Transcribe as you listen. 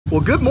Well,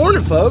 good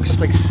morning, folks.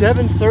 It's like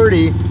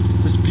 7:30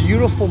 this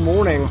beautiful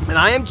morning, and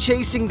I am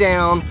chasing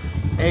down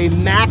a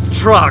Mack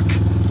truck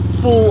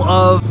full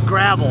of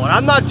gravel, and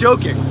I'm not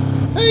joking.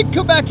 Hey,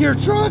 come back here,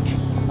 truck.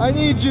 I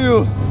need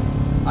you.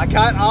 I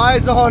got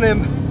eyes on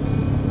him.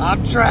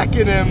 I'm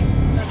tracking him.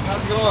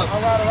 How's it going?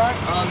 All right, all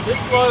right. This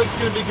load's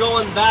gonna be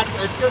going back.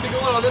 It's gonna be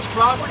going on this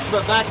property,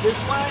 but back this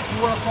way.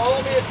 You wanna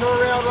follow me and turn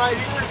around right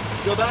here?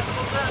 Go back a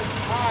little bit.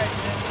 All right,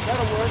 man.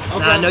 That'll work. Okay.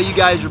 Now, I know you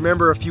guys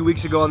remember a few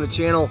weeks ago on the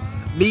channel,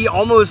 me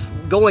almost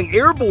going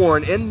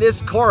airborne in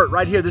this cart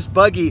right here, this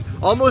buggy,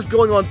 almost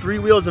going on 3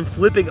 wheels and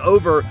flipping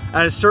over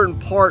at a certain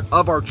part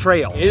of our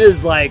trail. It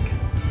is like,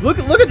 look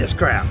at this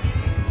crap.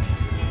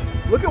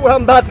 Look at what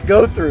I'm about to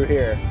go through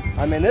here.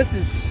 I mean, this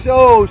is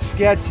so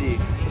sketchy.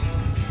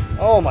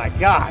 Oh my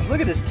gosh, look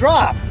at this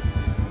drop.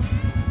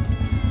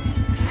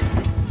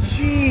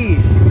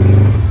 Jeez.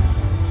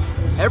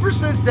 Ever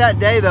since that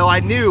day though, I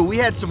knew we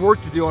had some work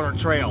to do on our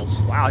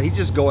trails. Wow, he's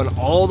just going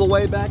all the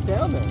way back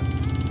down there.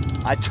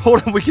 I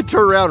told him we could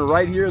turn around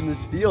right here in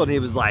this field, and he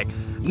was like,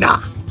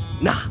 nah,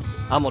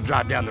 I'm gonna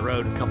drive down the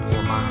road a couple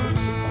more miles.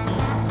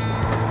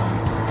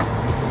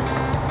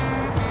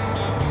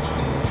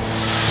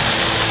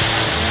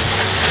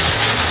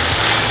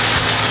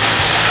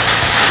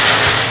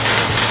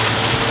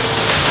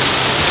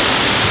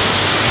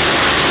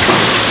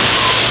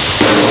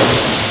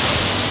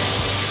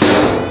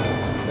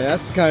 Yeah,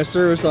 that's the kind of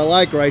service I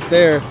like right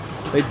there.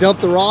 They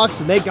dump the rocks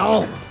and they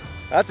gone.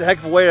 That's a heck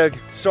of a way to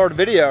start a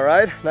video,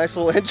 right? Nice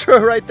little intro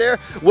right there.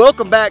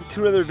 Welcome back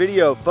to another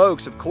video,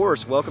 folks. Of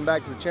course, welcome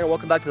back to the channel.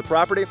 Welcome back to the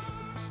property.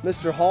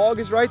 Mr. Hog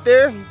is right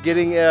there,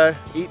 getting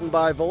eaten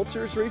by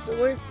vultures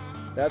recently.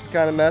 That's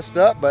kind of messed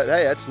up, but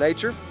hey, that's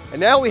nature. And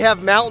now we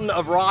have Mountain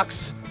of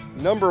Rocks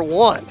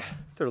 #1.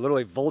 There are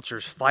literally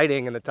vultures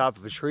fighting in the top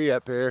of a tree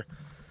up here.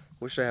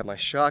 Wish I had my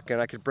shotgun.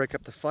 I could break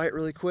up the fight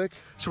really quick.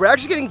 So we're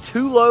actually getting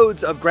 2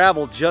 loads of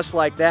gravel just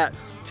like that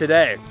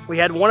today. We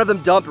had one of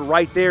them dumped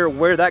right there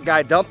where that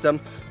guy dumped them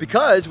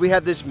because we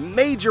have this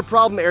major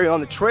problem area on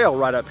the trail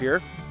right up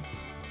here.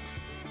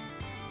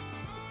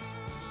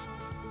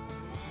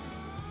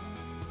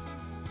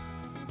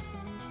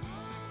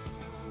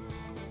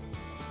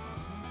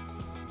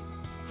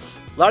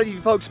 A lot of you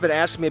folks have been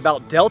asking me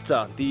about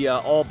Delta, the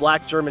all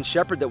black German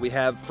Shepherd that we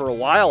have for a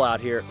while out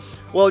here.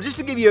 Well, just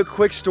to give you a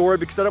quick story,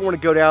 because I don't want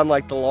to go down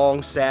like the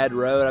long, sad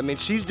road. I mean,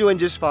 she's doing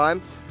just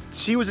fine.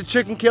 She was a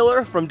chicken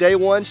killer from day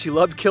one. She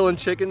loved killing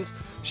chickens.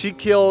 She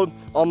killed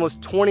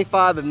almost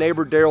 25 of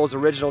neighbor Daryl's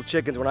original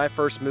chickens when I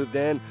first moved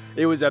in.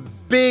 It was a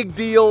big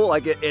deal.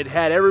 Like it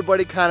had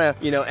everybody kind of,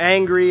 you know,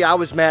 angry. I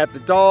was mad at the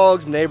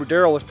dogs. Neighbor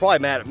Daryl was probably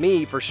mad at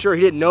me for sure.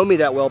 He didn't know me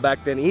that well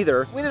back then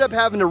either. We ended up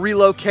having to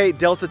relocate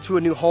Delta to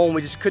a new home.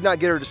 We just could not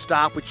get her to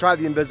stop. We tried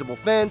the invisible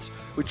fence.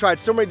 We tried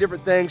so many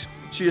different things.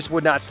 She just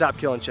would not stop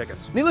killing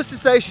chickens. Needless to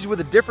say, she's with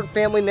a different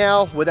family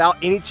now without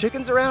any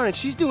chickens around, and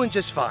she's doing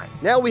just fine.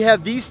 Now we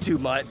have these 2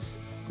 mutts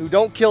who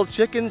don't kill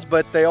chickens,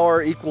 but they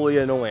are equally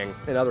annoying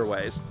in other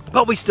ways.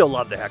 But we still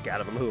love the heck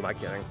out of them. Who am I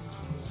kidding?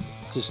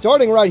 So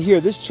starting right here,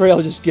 this trail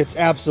just gets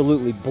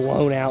absolutely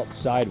blown out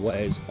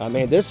sideways. I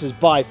mean, this is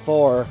by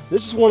far,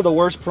 this is one of the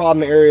worst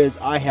problem areas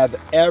I have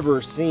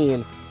ever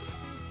seen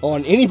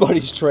on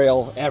anybody's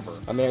trail ever.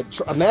 I mean,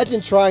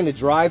 imagine trying to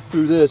drive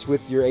through this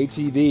with your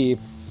ATV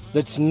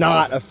that's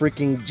not a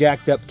freaking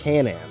jacked up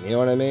Can-Am, you know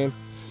what I mean?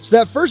 So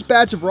that first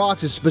batch of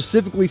rocks is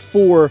specifically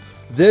for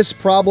this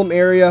problem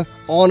area,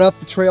 on up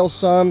the trail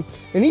some,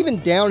 and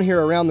even down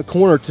here around the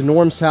corner to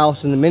Norm's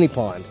house and the mini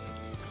pond.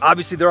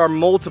 Obviously there are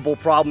multiple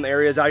problem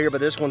areas out here,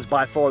 but this one's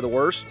by far the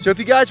worst. So if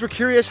you guys were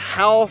curious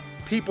how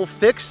people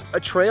fix a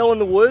trail in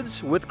the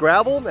woods with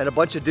gravel and a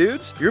bunch of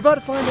dudes, you're about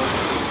to find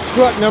out.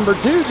 Truck number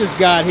 2 just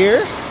got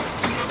here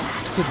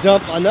to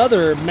dump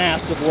another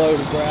massive load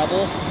of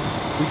gravel.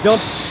 We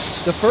dumped,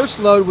 the first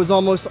load was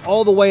almost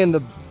all the way in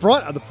the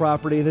front of the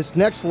property. This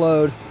next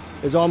load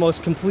is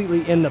almost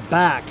completely in the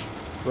back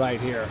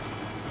right here.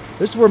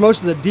 This is where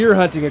most of the deer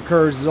hunting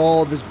occurs, is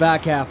all this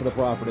back half of the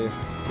property.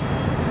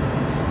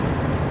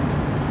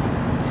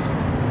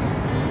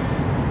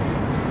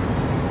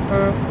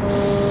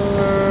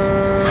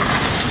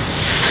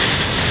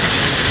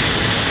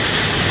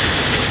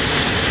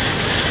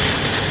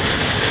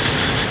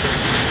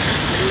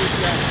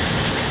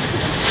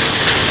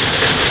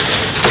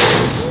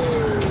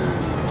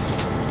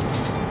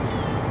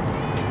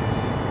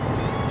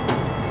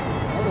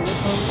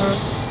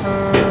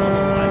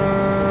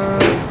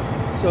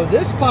 So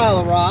this pile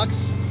of rocks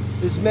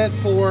is meant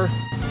for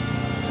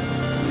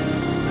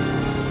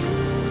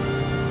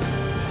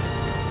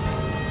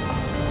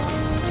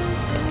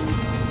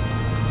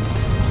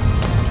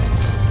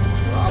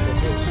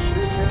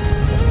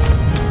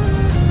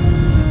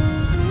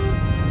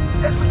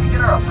as we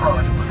begin our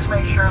approach, please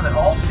make sure that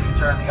all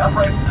seats are in the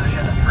upright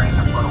position and trays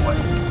are put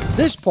away.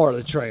 This part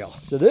of the trail.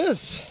 So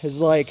this is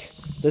like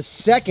the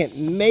second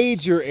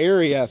major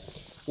area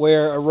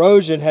where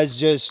erosion has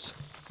just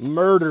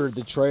murdered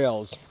the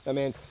trails. I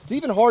mean, it's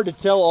even hard to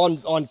tell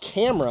on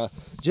camera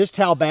just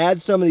how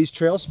bad some of these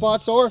trail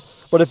spots are,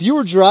 But if you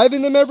were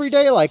driving them every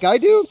day like I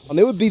do, I mean,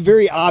 it would be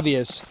very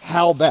obvious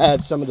how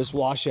bad some of this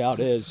washout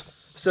is.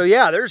 So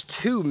yeah, there's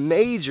two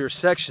major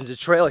sections of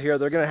trail here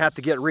they're gonna have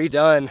to get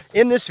redone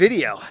in this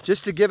video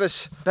just to give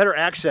us better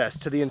access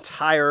to the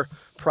entire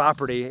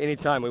property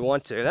anytime we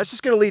want to. That's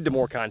just gonna lead to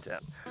more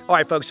content. All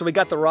right, folks, so we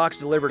got the rocks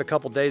delivered a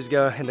couple days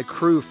ago and the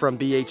crew from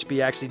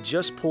BHB actually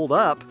just pulled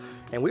up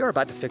and we are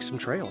about to fix some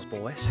trails,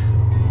 boys.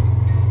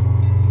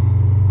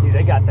 Dude,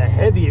 they got the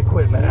heavy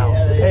equipment out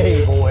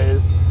today,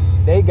 boys.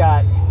 They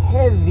got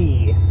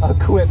heavy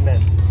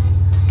equipment.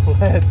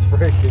 Let's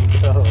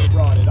freaking go. They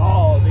brought it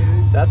all,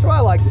 dude. That's what I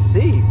like to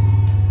see.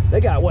 They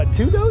got what,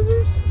 2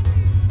 dozers?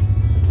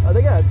 Oh,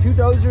 they got 2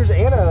 dozers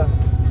and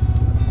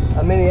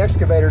a mini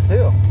excavator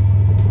too.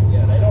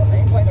 Yeah, they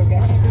ain't playing no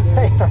games.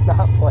 They are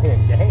not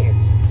playing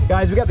games.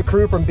 Guys, we got the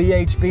crew from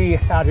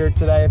BHB out here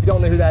today. If you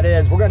don't know who that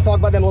is, we're gonna talk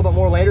about them a little bit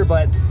more later,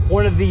 but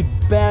one of the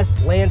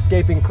best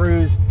landscaping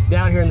crews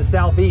down here in the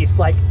Southeast,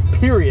 like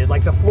period,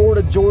 like the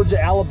Florida, Georgia,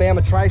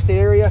 Alabama, tri-state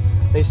area.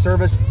 They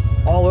service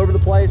all over the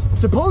place.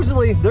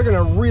 Supposedly, they're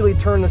gonna really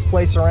turn this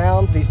place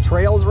around, these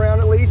trails around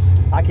at least.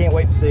 I can't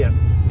wait to see it.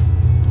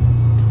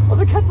 Oh,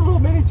 they got the little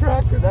mini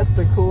tractor. That's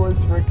the coolest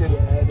freaking,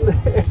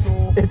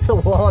 yeah, it's a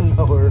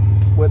lawnmower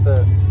with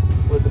a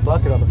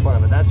bucket on the front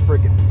of it. That's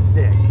freaking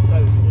sick.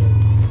 So sick.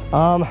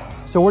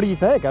 So what do you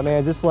think? I mean,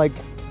 is this like,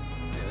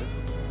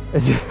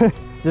 is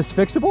this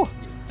fixable?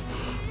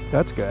 Yeah.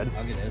 That's good.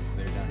 I'll get an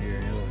excavator down here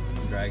and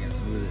it'll drag and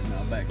smooth it and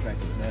I'll backtrack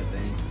with that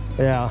thing.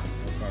 Yeah.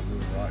 It'll start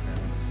moving rock down.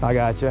 I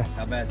gotcha.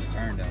 How bad's the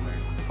turn down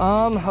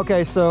there?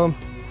 Okay, so,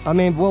 I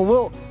mean,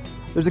 well,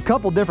 there's a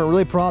couple different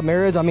really problem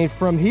areas. I mean,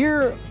 from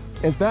here,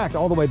 in fact,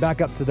 all the way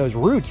back up to those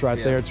roots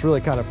right there, it's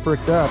really kind of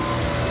fricked up.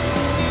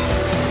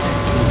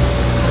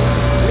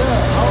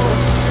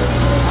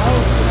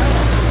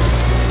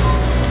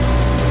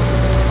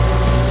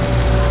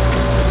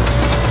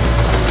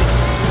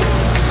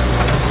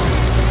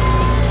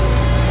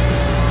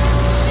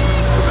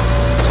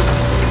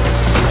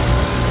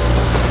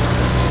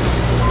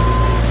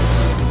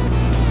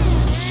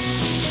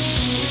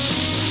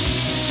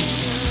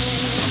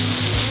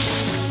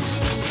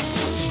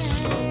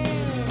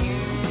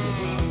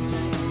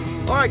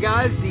 All right,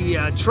 guys,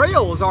 the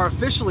trails are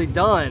officially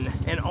done,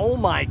 and oh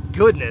my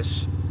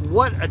goodness,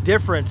 what a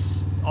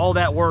difference all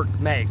that work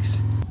makes.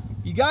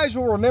 You guys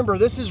will remember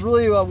this is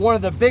really one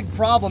of the big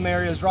problem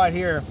areas right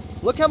here.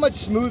 Look how much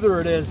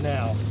smoother it is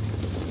now.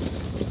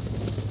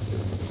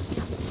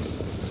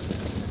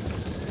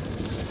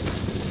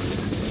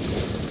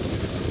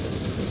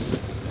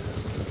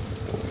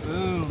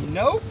 Boom,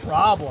 no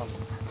problem.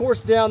 Of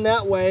course, down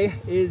that way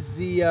is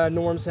the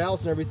Norm's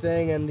house and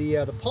everything, and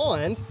the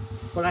pond.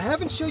 But I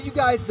haven't showed you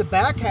guys the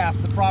back half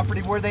of the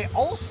property where they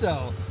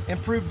also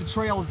improved the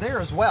trails there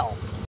as well.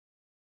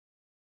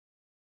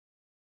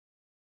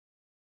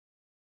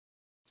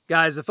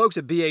 Guys, the folks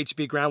at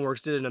BHB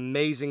Groundworks did an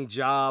amazing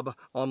job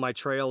on my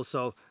trails,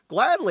 so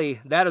gladly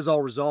that is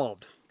all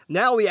resolved.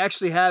 Now we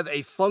actually have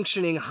a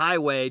functioning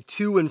highway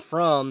to and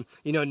from,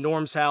 you know,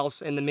 Norm's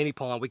house and the mini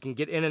pond. We can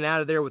get in and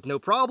out of there with no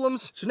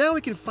problems. So now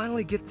we can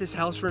finally get this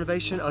house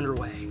renovation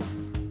underway.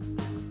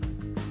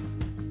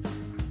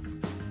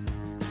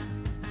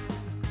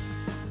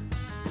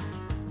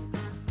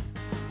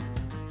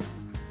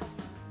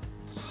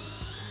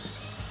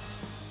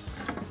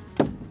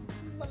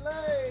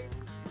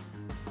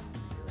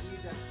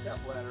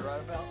 Right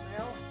about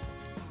now.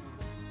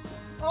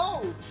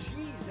 Oh,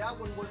 geez, that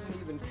one wasn't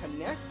even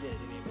connected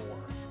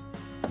anymore.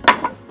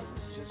 It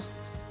was just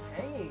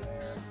hanging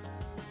there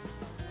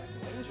like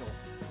an angel.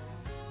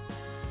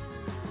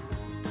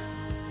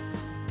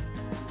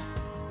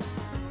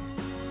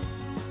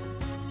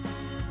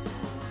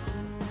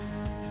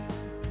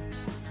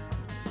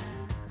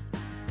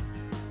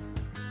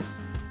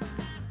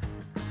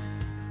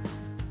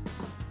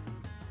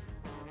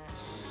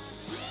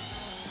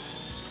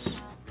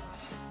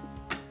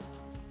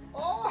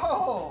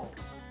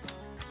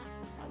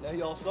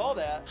 Y'all saw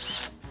that.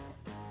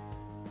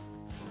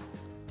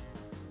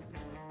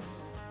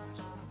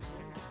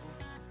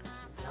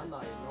 See, I'm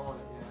not even on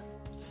it yet.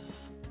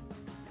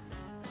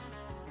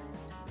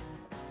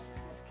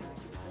 Just can't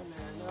get it in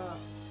there enough.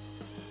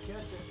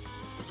 Catch it.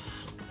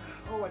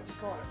 Oh, I just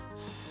caught it.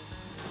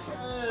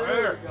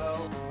 There we go.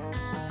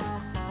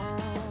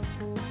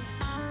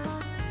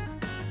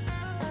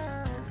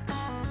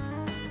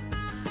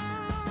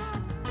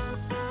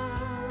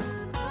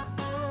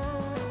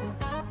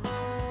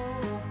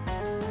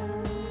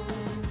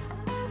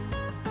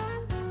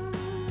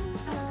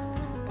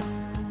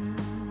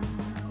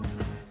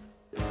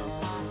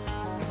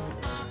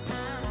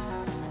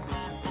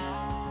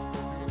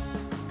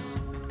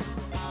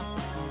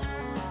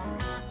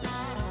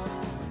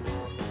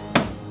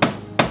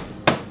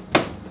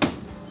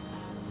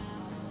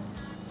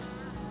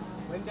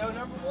 Window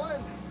number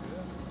one.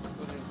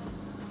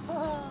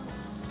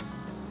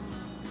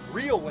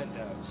 Real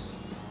windows.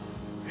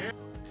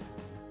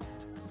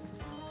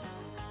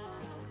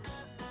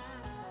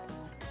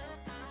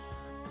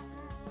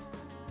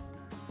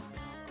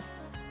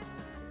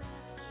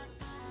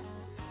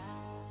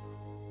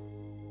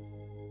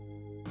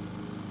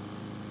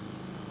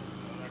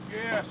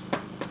 Yes.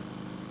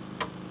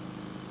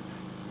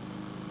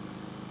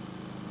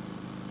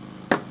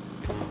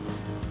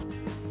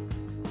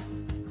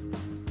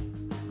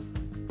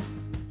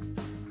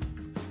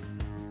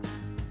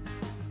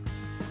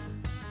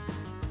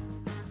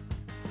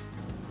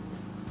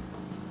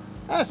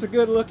 That's a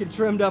good looking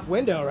trimmed up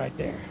window right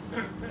there.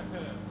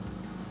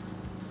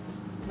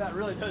 That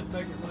really does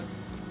make it look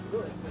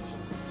really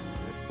efficient.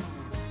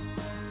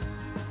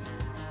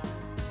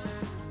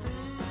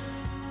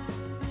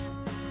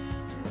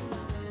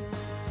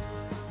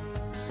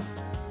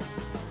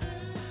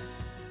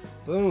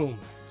 Boom,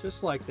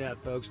 just like that,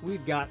 folks.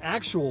 We've got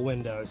actual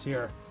windows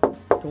here.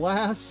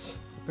 Glass,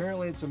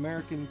 apparently it's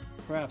American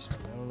craftsman.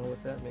 I don't know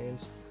what that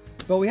means.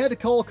 But we had to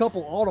call a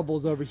couple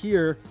audibles over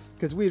here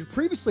because we had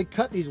previously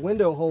cut these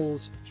window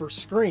holes for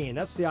screen.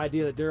 That's the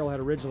idea that Daryl had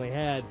originally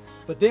had.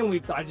 But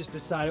then I just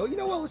decided, well, you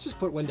know what, let's just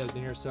put windows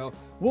in here. So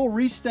we'll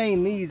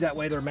restain these, that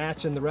way they're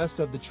matching the rest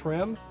of the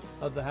trim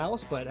of the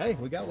house. But hey,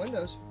 we got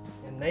windows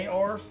and they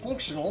are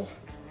functional.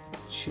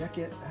 Check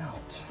it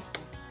out.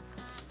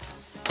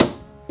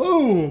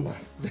 Boom,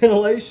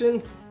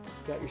 ventilation,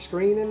 got your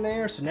screen in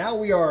there. So now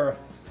we are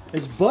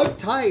as bug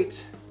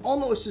tight,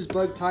 almost as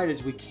bug tight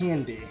as we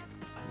can be.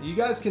 You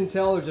guys can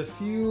tell there's a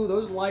few,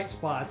 those light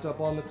spots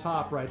up on the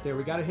top right there.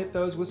 We got to hit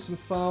those with some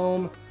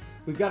foam.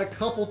 We've got a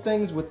couple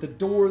things with the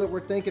door that we're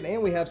thinking,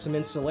 and we have some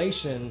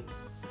insulation,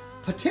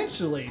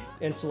 potentially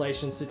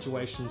insulation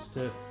situations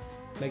to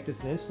make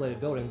this an insulated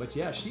building. But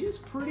yeah, she is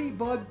pretty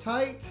bug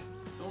tight.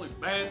 The only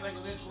bad thing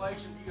with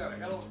insulation, you got a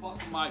hell of a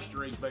spot for mice to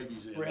raise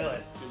babies in. Really?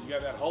 Because you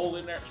got that hole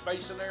in there,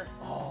 space in there.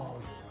 Oh,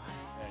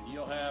 And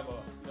you'll have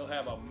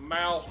a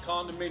mouse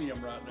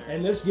condominium right there.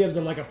 and this gives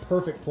them like a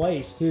perfect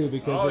place too,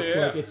 because it's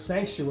like it's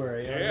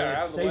sanctuary. I mean, Yeah,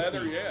 it's out of the safety.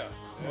 weather, yeah.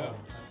 Oh,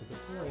 that's a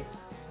good point.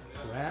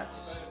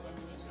 Rats,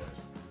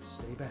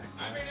 stay back.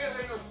 I mean,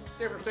 there's no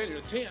difference in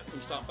a tent when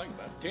you stop thinking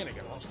about it. Tent ain't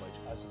got no insulation.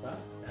 That's about it.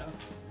 Yeah.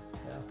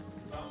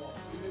 Yeah.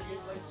 You do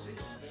get late to see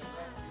them.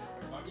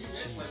 You get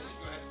late, you're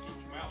gonna have to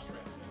keep your mouse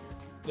trapped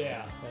in there.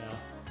 Yeah, yeah.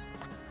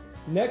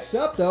 Next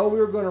up though, we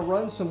were going to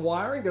run some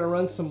wiring, going to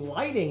run some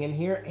lighting in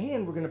here,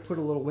 and we're going to put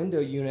a little window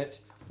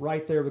unit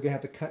right there. We're going to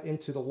have to cut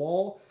into the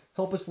wall,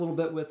 help us a little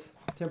bit with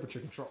temperature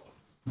control.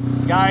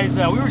 Guys,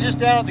 we were just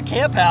down at the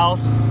camp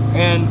house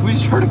and we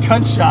just heard a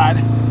gunshot.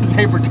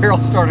 Neighbor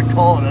Daryl started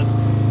calling us.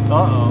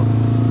 Uh-oh.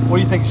 What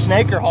do you think,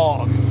 snake or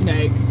hog?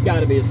 Snake. It's got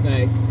to be a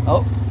snake.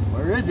 Oh,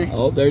 where is he?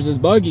 Oh, there's his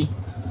buggy.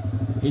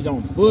 He's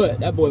on foot.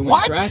 That boy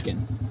went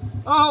tracking.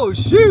 Oh,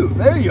 shoot.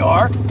 There you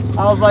are.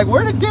 I was like,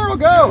 where did Daryl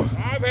go?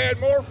 I've had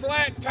more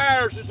flat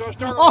tires since I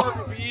started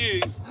working for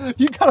you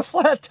You got a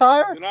flat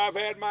tire? than I've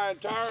had my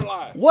entire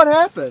life. What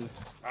happened?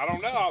 I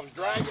don't know. I was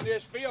dragging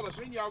this field.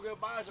 I seen y'all go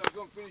by, so I was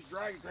going to finish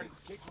dragging, trying to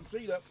kick some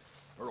seat up.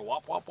 Heard a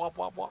whop, whop, whop,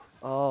 whop, whop.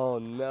 Oh,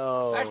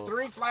 no. That's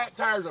 3 flat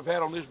tires I've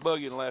had on this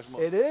buggy in the last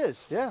month. It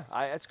is, yeah.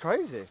 That's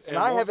crazy. And And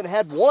I what- haven't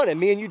had one, and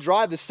me and you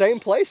drive the same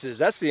places.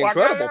 That's the Well, I got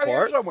it incredible out here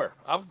part. somewhere.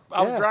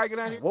 I was dragging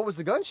out here. What was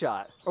the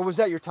gunshot? Or was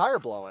that your tire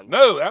blowing?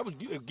 No, that was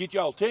get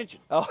y'all's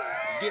attention. Oh.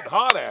 It's getting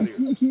hot out here.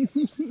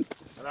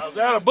 And I was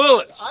out of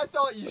bullets. I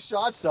thought you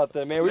shot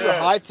something, man. We were Yeah.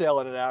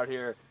 hightailing it out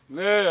here.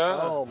 Yeah.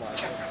 Oh, my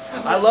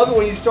God. I love it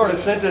when you start a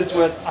sentence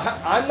with,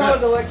 I'm not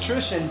an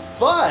electrician,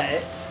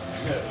 but...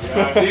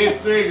 Yeah, I did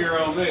figure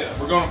on this.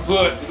 We're going to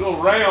put a little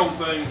round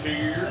thing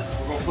here.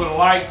 We're going to put a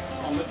light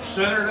on the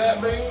center of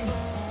that beam.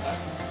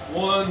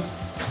 One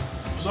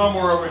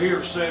somewhere over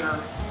here, center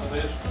of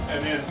this,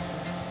 and then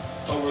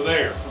over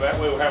there. So that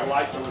way we'll have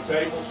lights on the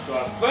tables. So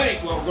I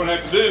think what we're going to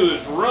have to do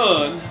is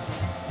run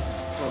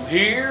from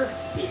here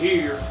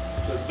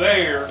to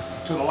there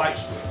to the light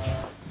switch.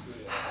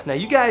 Now,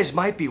 you guys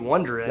might be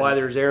wondering why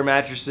there's air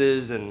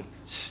mattresses and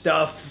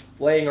stuff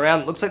laying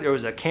around. It looks like there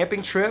was a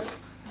camping trip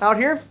out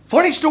here.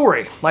 Funny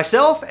story.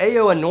 Myself,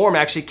 Ayo, and Norm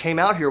actually came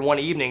out here one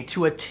evening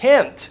to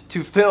attempt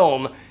to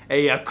film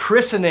a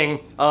christening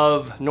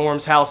of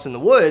Norm's house in the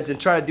woods and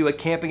try to do a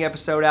camping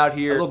episode out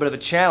here. A little bit of a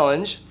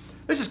challenge.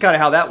 This is kind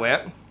of how that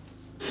went.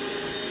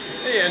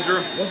 Hey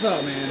Andrew. What's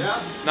up, man?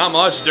 Yeah. Not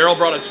much. Daryl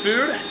brought us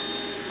food.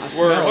 We're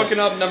smell it. hooking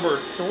up number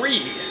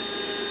 3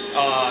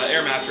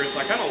 air mattress.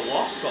 I kind of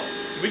lost some.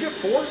 Did we get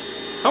 4?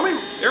 How many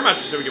air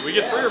mattresses did we get? We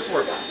get 3 or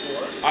 4?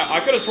 I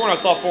could have sworn I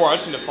saw 4. I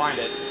just need to find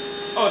it.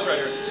 Oh, it's right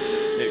here.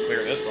 Need to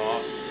clear this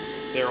off.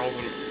 Daryl's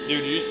and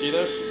dude, did you see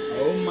this?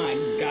 Oh my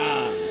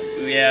God.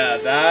 Yeah,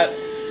 that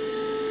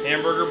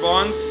hamburger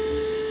buns.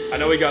 I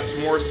know we got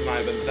s'mores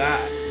tonight, but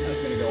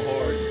that's gonna go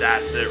hard.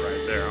 That's it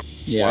right there.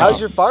 Yeah. How's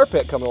your fire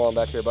pit coming along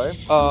back here, buddy?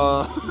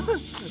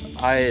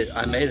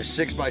 I made a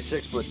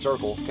 6x6 foot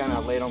circle, kind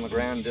of laid on the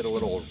ground, did a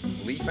little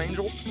leaf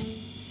angel.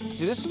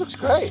 Dude, this looks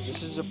great.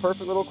 This is a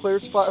perfect little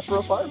cleared spot for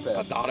a fire pit.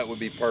 I thought it would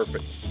be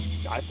perfect.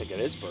 I think it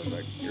is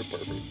perfect. You're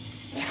perfect.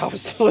 I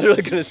was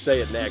literally gonna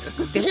say it next.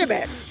 Damn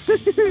it!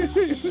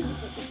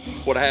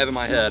 What I have in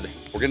my head,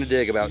 we're gonna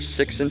dig about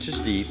 6 inches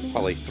deep,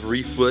 probably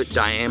 3 foot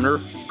diameter,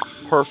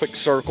 perfect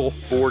circle,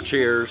 4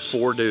 chairs,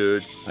 4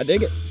 dudes. I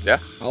dig it. Yeah?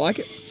 I like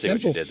it. See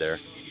what you did there.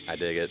 I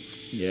dig it.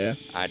 Yeah.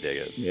 I dig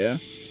it. Yeah.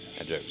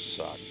 That joke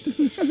sucked.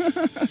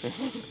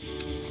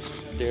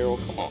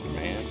 Daryl. Come on,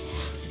 man.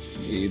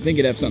 You'd think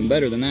you'd have something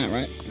better than that,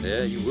 right?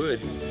 Yeah, you would.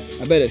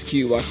 I bet it's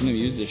cute watching him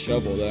use this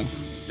shovel, though.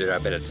 Dude, I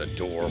bet it's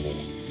adorable.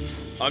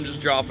 I'm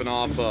just dropping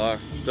off the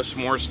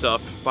s'more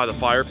stuff by the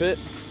fire pit.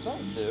 Nice,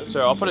 dude.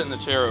 So I'll put it in the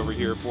chair over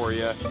here for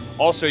you.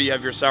 Also, you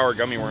have your sour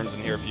gummy worms in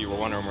here if you were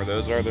wondering where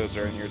those are. Those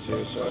are in here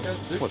too, so.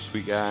 What a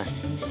sweet guy.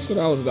 That's what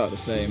I was about to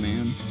say,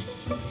 man.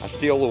 I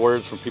steal the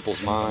words from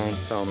people's minds,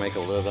 so I make a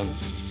living.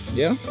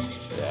 Yeah?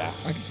 Yeah.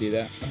 I can see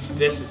that.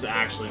 This is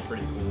actually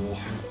pretty cool.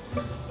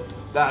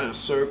 That is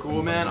so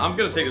cool, man. I'm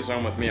gonna take this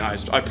home with me. I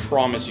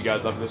promise you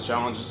guys after this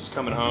challenge, this is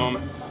coming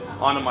home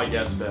onto my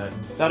guest bed.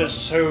 That is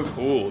so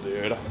cool,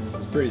 dude.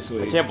 It's pretty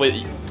sweet. I can't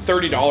believe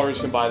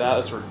 $30 can buy that.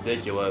 That's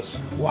ridiculous.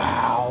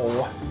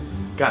 Wow.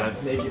 Gotta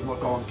make it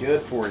look all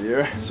good for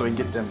you so we can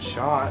get them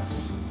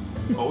shots.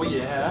 Oh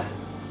yeah.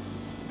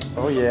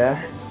 Oh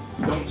yeah.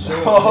 Don't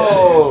show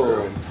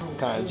Oh,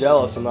 kind of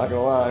jealous, I'm not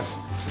gonna lie.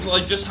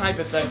 Like, just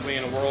hypothetically,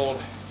 in a world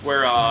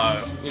where,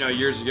 you know,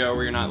 years ago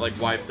where you're not like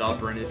wiped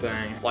up or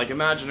anything, like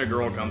imagine a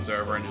girl comes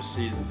over and just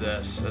sees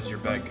this as your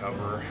bed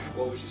cover.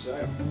 What would she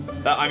say?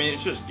 That, I mean,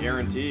 it's just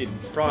guaranteed.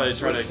 Probably She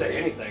try to wouldn't say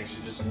anything,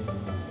 she'd just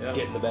yeah,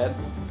 get in the bed.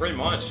 pretty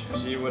much.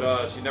 She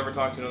would, she'd never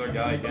talk to another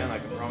guy again. I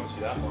can promise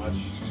you that much.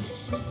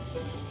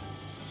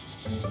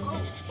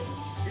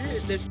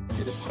 This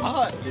shit is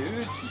hot,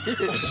 dude.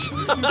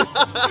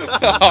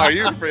 Oh,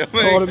 you're filming?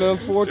 Caught him on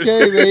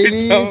 4K,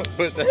 baby. Don't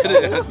put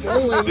that in.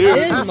 Going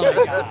in, my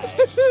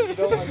guy. You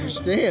don't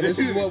understand. This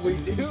is what we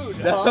do,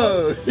 dog.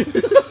 No.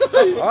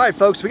 All right,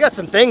 folks, we got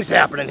some things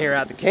happening here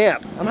at the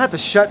camp. I'm gonna have to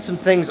shut some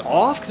things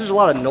off because there's a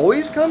lot of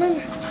noise coming.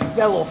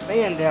 Got a little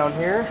fan down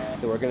here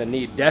that we're gonna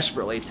need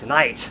desperately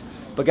tonight.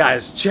 But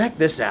guys, check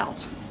this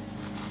out.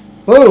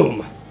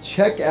 Boom!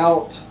 Check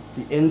out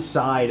the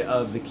inside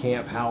of the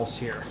camp house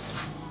here.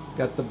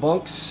 Got the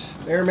bunks,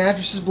 air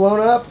mattresses blown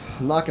up.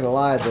 I'm not gonna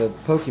lie, the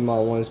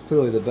Pokemon one is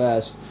clearly the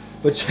best.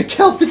 But check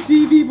out the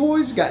TV,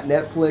 boys. We got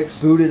Netflix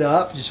booted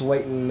up, just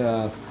waiting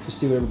to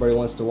see what everybody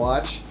wants to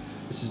watch.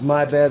 This is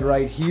my bed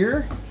right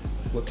here.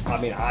 Look, I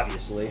mean,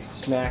 obviously,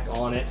 snack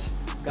on it.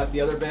 Got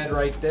the other bed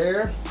right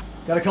there.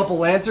 Got a couple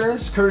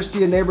lanterns,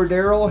 courtesy of neighbor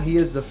Daryl. He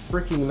is the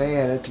freaking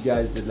man, if you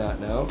guys did not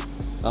know.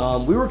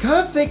 We were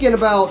kind of thinking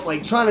about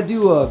like trying to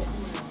do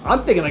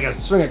I'm thinking like a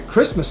string of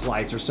Christmas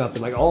lights or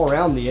something, like all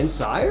around the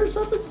inside or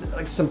something,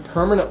 like some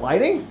permanent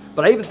lighting.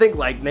 But I even think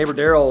like neighbor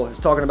Daryl is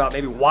talking about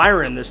maybe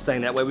wiring this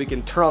thing. That way we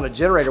can turn on the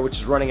generator, which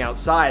is running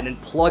outside, and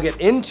then plug it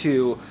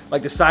into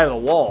like the side of the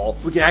wall.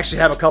 We can actually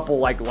have a couple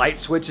like light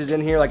switches in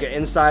here, like an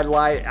inside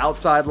light,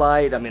 outside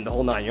light. I mean, the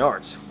whole 9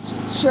 yards.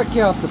 Let's check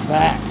out the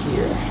back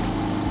here.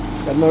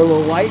 Got another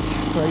little light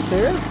right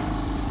there.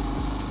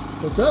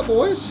 What's up,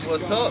 boys?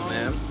 What's up,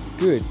 man?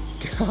 Good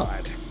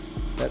God,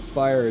 that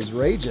fire is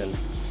raging.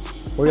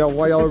 Why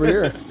y'all over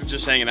here?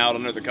 Just hanging out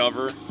under the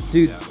cover.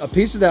 Dude, a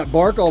piece of that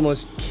bark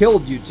almost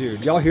killed you two.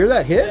 Did y'all hear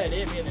that hit? Yeah, it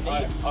hit me in the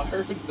knee. I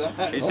heard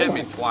that. He's hit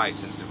me twice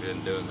since we've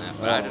been doing that,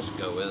 but I just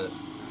go with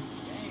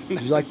it.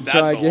 Would you like to That's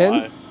try a again?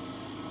 lie.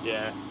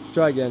 Yeah.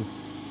 Try again.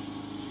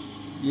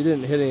 You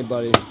didn't hit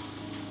anybody.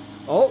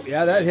 Oh,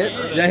 yeah, that hit.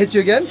 Did that hit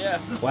you again?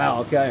 Yeah. Wow,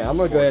 okay. I'm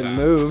gonna go ahead and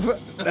move.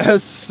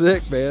 That's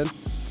sick, man.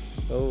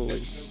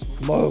 Holy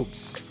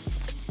smokes.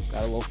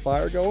 Got a little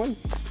fire going.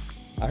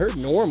 I heard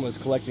Norm was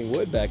collecting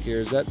wood back here.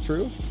 Is that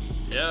true?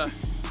 Yeah.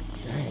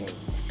 Dang.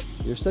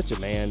 You're such a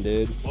man,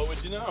 dude. What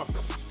would you know?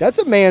 That's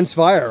a man's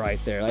fire right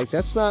there. Like,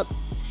 that's not...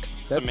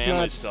 Some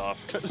manly stuff.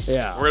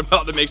 Yeah. We're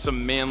about to make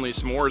some manly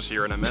s'mores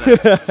here in a minute.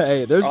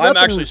 Hey, there's I'm nothing...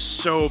 actually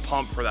so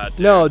pumped for that,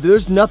 dude. No,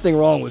 there's nothing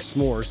wrong with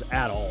s'mores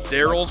at all.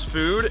 Daryl's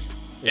food,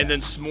 Yeah. and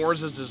then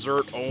s'mores as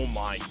dessert. Oh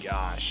my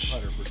gosh.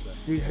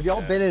 100%. Dude, have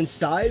y'all been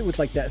inside with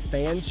like that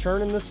fan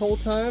churning this whole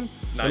time?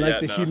 Not and like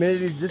yet, the no.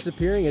 humidity's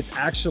disappearing? It's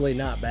actually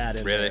not bad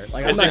in Really? there.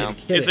 Like, Is I'm not it- even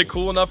kidding. Is it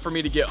cool enough for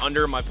me to get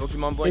under my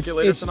Pokemon blanket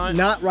later it's tonight?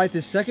 not right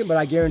this second, but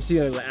I guarantee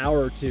you in an hour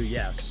or two,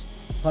 yes.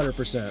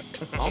 100%.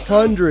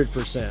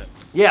 100%.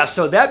 Yeah,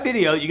 so that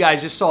video you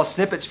guys just saw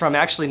snippets from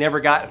actually never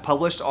got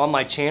published on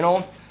my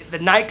channel. The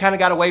night kind of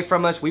got away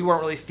from us. We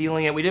weren't really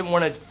feeling it. We didn't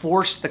want to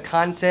force the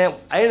content.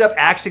 I ended up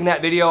axing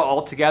that video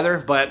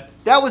altogether, but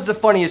that was the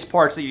funniest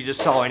parts that you just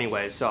saw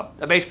anyway, so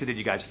I basically did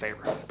you guys a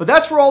favor. But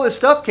that's where all this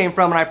stuff came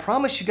from, and I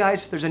promise you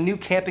guys there's a new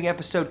camping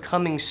episode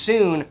coming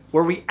soon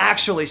where we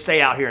actually stay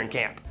out here and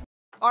camp.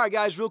 All right,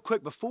 guys, real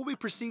quick, before we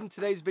proceed in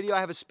today's video,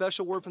 I have a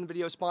special word from the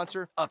video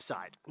sponsor,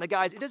 Upside. Now,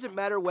 guys, it doesn't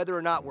matter whether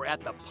or not we're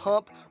at the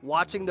pump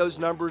watching those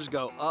numbers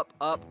go up,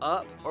 up,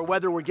 up, or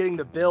whether we're getting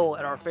the bill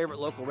at our favorite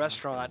local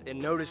restaurant and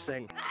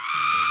noticing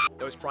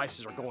those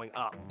prices are going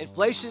up.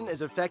 Inflation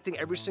is affecting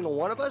every single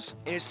one of us,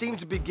 and it seems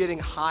to be getting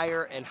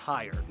higher and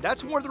higher.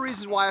 That's one of the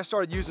reasons why I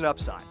started using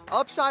Upside.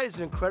 Upside is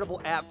an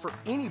incredible app for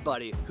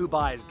anybody who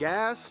buys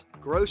gas,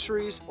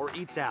 groceries, or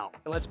eats out.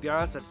 And let's be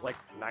honest, that's like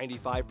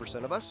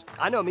 95% of us.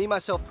 I know me,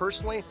 myself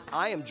personally,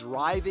 I am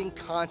driving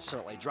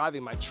constantly,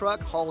 driving my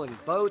truck, hauling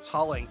boats,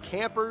 hauling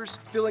campers,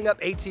 filling up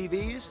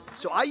ATVs.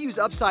 So I use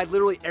Upside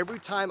literally every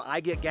time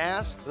I get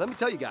gas. But let me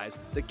tell you guys,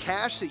 the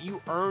cash that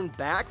you earn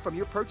back from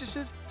your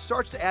purchases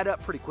starts to add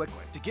up pretty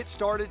quickly. To get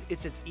started,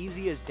 it's as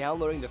easy as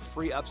downloading the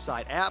free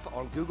Upside app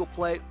on Google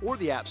Play or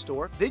the App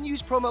Store. Then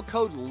use promo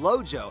code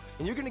LOJO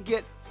and you're gonna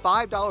get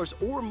 $5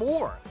 or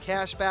more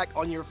cash back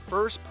on your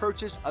first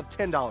purchase of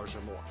 $10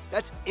 or more.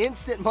 That's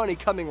instant money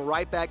coming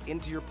right back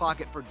into your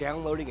pocket for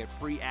downloading a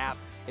free app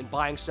and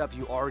buying stuff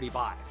you already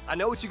buy. I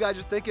know what you guys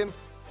are thinking,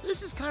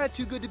 this is kind of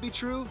too good to be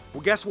true.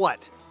 Well, guess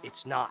what?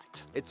 It's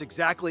not. It's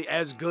exactly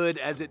as good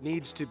as it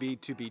needs to be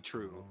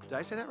true. Did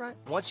I say that right?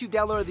 Once you've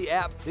downloaded the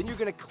app, then you're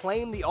gonna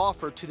claim the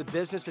offer to the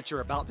business that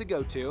you're about to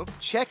go to,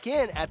 check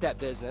in at that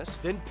business,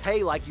 then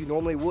pay like you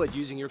normally would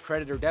using your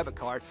credit or debit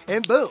card,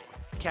 and boom,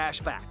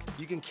 cash back.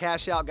 You can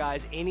cash out,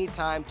 guys,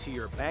 anytime to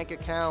your bank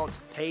account,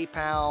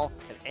 PayPal,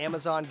 an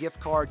Amazon gift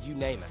card, you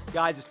name it.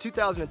 Guys, it's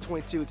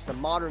 2022, it's the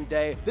modern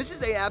day. This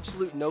is an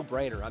absolute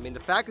no-brainer. I mean, the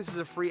fact this is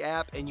a free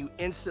app and you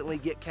instantly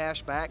get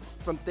cash back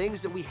from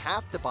things that we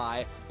have to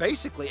buy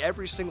basically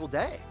every single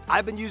day.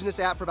 I've been using this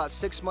app for about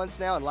 6 months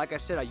now, and like I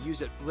said, I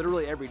use it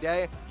literally every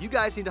day. You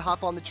guys need to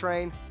hop on the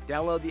train,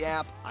 download the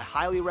app. I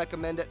highly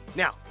recommend it.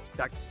 Now,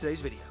 back to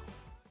today's video.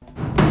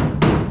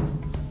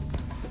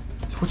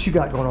 What you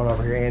got going on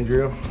over here,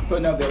 Andrew?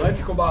 Putting up the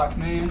electrical box,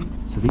 man.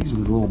 So these are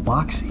the little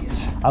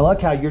boxies. I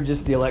like how you're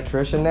just the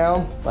electrician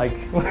now. Like,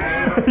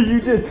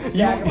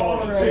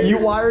 you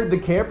wired the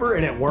camper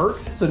and it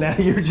worked, so now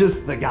you're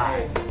just the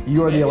guy.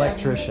 You are the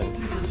electrician.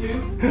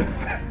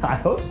 I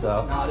hope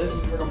so. Nah, this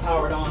is, we're gonna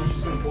power it on, it's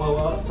just gonna blow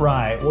up.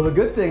 Right, well the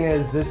good thing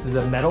is this is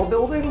a metal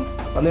building.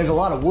 And there's a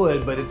lot of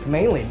wood, but it's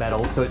mainly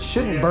metal, so it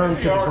shouldn't burn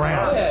to the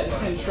ground. Yeah,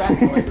 it's in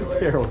shrapnel everywhere.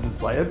 Daryl's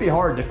just like, it'd be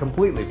hard to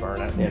completely burn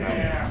it, you know.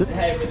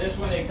 Hey, for this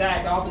one, the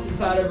exact opposite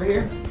side over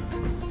here.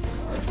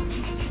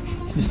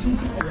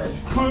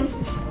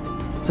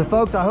 So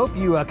folks, I hope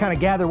you kind of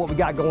gather what we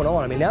got going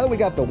on. I mean, now that we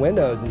got the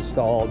windows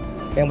installed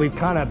and we've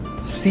kind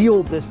of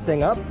sealed this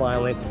thing up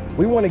finally,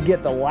 we want to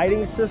get the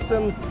lighting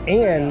system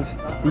and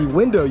the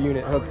window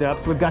unit hooked up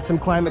so we've got some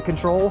climate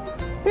control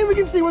and we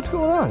can see what's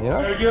going on, you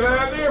know? Got a good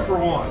idea for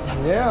one.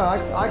 Yeah,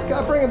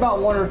 I bring about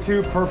 1 or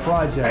 2 per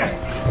project,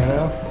 you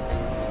know?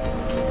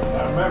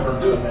 I remember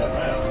doing that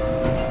now.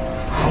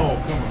 Oh,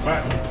 coming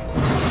back.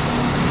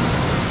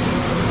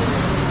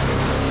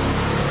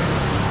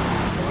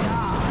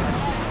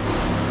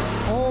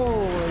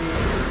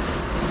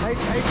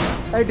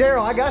 Hey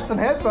Daryl, I got some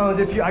headphones.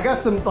 I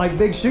got some like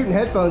big shooting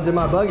headphones in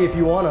my buggy if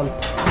you want them.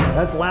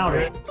 That's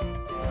louder.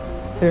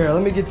 Here,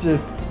 let me get you.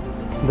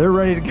 They're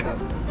ready to go.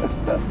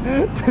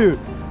 Dude,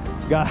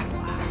 God,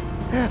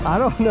 I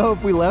don't know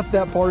if we left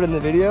that part in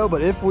the video,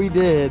 but if we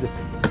did,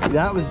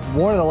 that was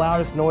one of the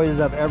loudest noises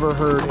I've ever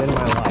heard in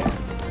my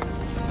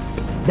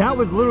life. That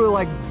was literally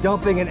like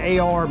dumping an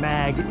AR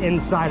mag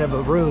inside of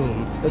a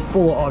room that's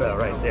full of auto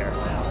right there.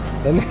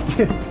 And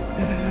then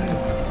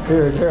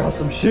here, Daryl,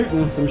 some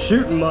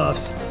shooting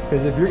muffs.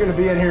 Because if you're gonna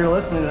be in here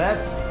listening to that,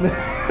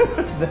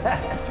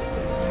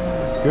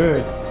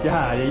 good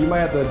God, yeah, you might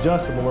have to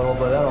adjust them a little,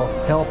 but that'll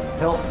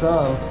help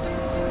some.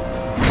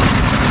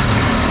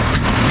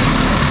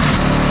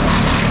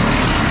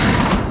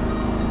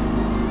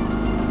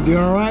 Doing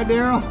all right,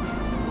 Daryl?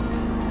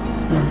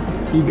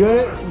 You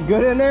good? You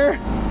good in there?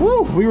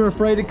 Woo! We were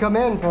afraid to come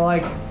in for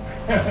like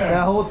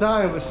that whole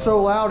time. It was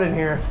so loud in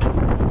here.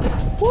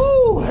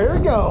 Woo! Here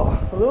we go.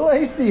 A little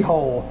AC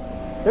hole.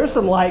 There's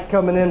some light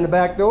coming in the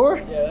back door.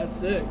 Yeah, that's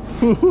sick.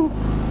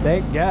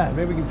 Thank God.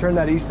 Maybe we can turn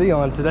that AC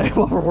on today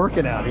while we're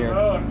working out here.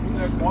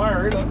 That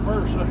wire it up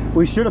first.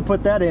 We should have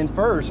put that in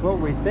first. What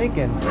were we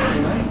thinking?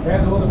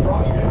 Had no other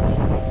projects.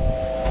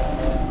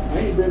 I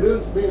ain't been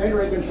doing,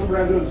 been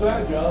somewhere around doing a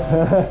side job.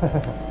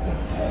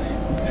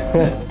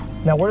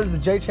 Now, what is the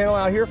J channel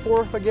out here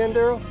for again,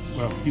 Daryl?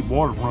 Well, keep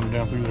water from running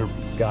down through there.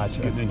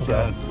 Gotcha. Getting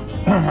inside.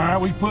 All right,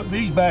 we put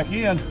these back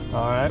in.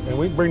 All right. And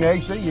we bring the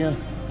AC in.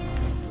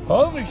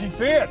 Hopefully she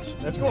fits.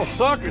 It's gonna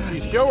suck if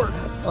she's short.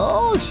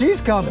 Oh,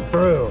 she's coming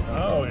through.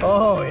 Oh yeah.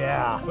 Oh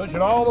yeah. Push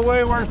it all the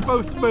way where it's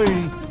supposed to be.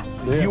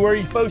 Yeah. You where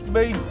you're supposed to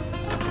be?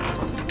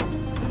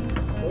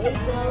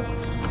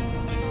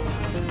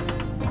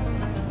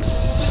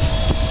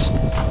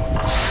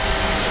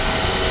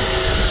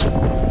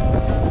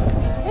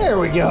 There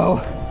we go.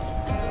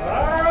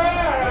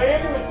 Alright,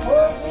 Andy was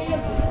plugged in.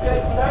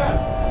 Take time.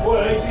 Boy,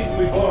 the AC's gonna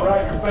be blowing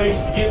right in your face.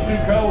 If you get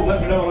too cold,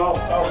 let me know and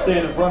I'll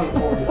stand in front of it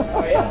for you.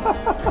 Oh yeah?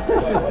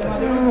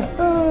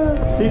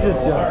 He's just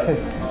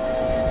joking.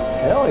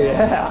 Hell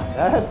yeah,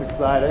 that's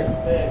exciting.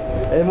 Sick,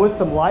 And with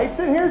some lights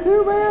in here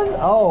too, man.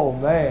 Oh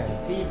man.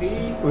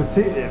 TV.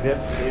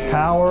 With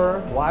power,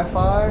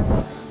 Wi-Fi.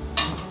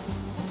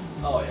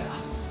 Oh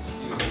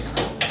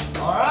yeah.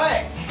 All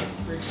right.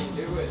 Freaking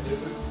do it, dude.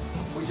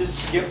 We just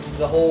skipped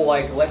the whole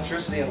like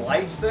electricity and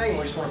lights thing.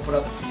 We just want to put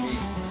up the TV.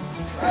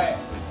 Right.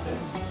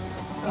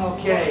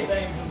 Okay.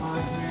 Things in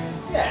mind, man.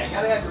 Yeah, you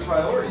gotta have your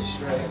priorities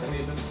straight. Let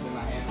me put this in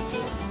my hand.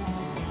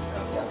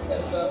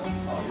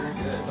 Oh, you're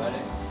good,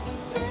 buddy.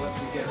 Once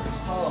we get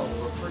home,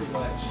 we're pretty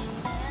much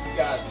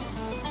got.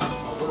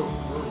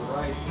 We're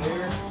right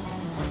there.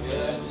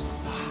 Yeah,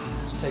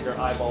 just take our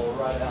eyeball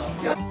right out.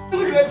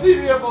 Look at that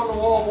TV up on the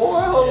wall,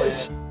 boy. Holy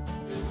shit.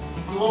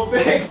 It's a little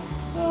big.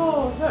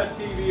 Oh, that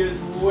TV is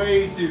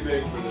way too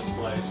big for this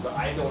place, but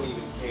I don't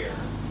even care.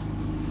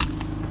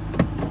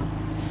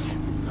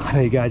 I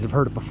know you guys have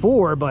heard it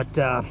before, but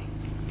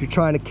if you're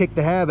trying to kick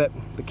the habit,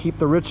 but keep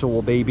the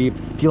ritual, baby.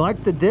 If you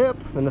like the dip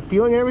and the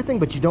feeling and everything,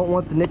 but you don't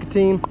want the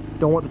nicotine,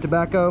 don't want the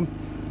tobacco,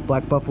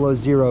 Black Buffalo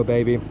Zero,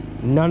 baby.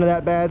 None of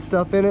that bad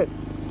stuff in it.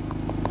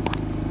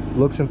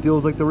 Looks and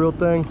feels like the real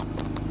thing.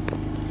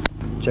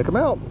 Check them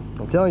out.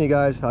 I'm telling you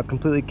guys, I've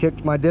completely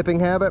kicked my dipping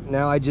habit.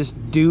 Now I just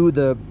do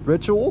the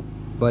ritual,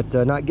 but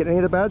not get any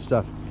of the bad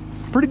stuff.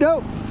 Pretty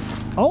dope.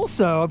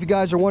 Also, if you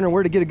guys are wondering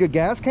where to get a good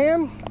gas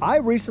can, I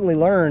recently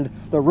learned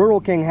the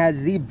Rural King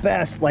has the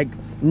best, like,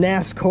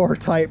 NASCAR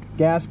type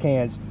gas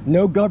cans.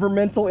 No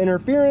governmental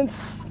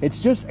interference. It's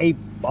just a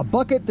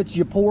bucket that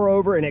you pour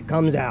over and it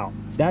comes out.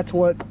 That's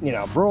what, you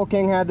know, Rural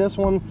King had this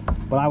one,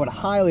 but I would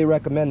highly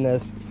recommend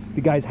this if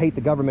you guys hate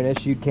the government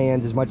issued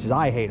cans as much as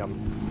I hate them.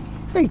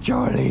 Hey,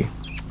 Charlie.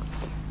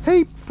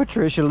 Hey,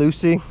 Patricia,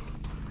 Lucy.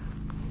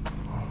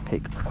 Hey,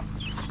 girl.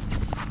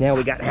 Now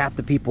we got half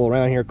the people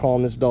around here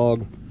calling this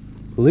dog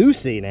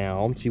Lucy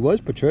now. She was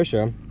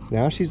Patricia.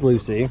 Now she's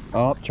Lucy.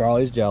 Oh,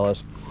 Charlie's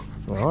jealous.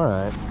 All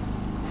right.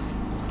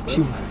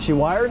 She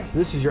wired? So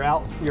this is your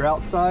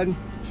outside?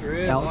 Sure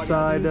is.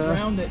 Outside.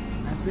 Around it.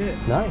 That's it.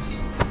 Nice.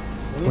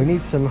 We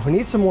need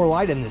some more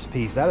light in this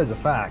piece. That is a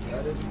fact.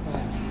 That is a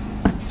fact.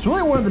 It's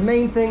really one of the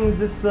main things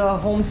this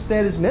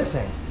homestead is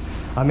missing.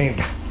 I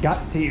mean, got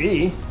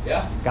TV.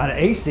 Yeah. Got an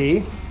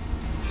AC.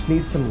 Just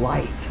needs some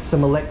light,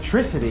 some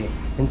electricity,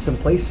 and some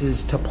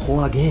places to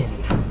plug in.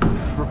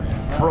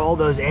 For all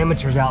those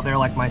amateurs out there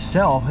like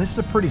myself, this is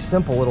a pretty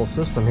simple little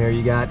system here.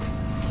 You got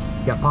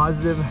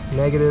positive,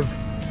 negative,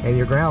 and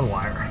your ground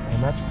wire.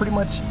 And that's pretty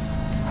much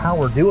how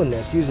we're doing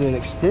this, using an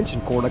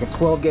extension cord, like a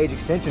 12-gauge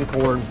extension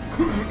cord,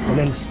 and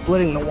then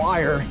splitting the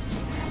wire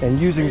and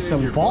using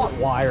some bought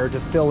wire to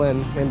fill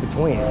in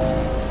between.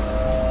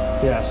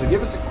 Yeah, so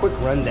give us a quick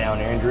rundown,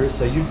 Andrew.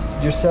 So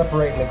you're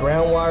separating the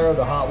ground wire,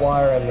 the hot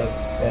wire, and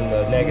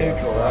the negative,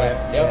 neutral, right?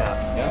 Yep.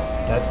 Yeah.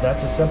 Yep.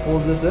 That's as simple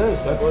as this is.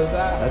 Simple as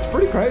that. That's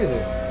pretty crazy.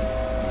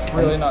 It's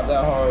really not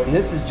that hard. And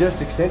this is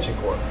just extension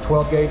cord,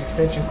 12-gauge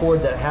extension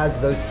cord that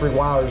has those 3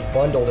 wires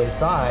bundled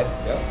inside.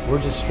 Yep.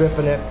 We're just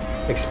stripping it,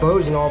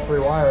 exposing all 3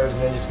 wires,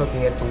 and then just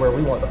hooking it to where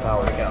we want the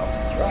power to go.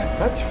 That's right.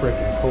 That's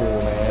freaking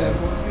cool, man.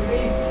 Simple as can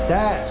be.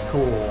 That's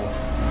cool.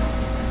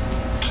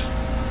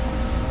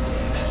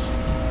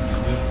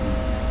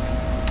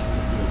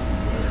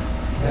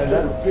 And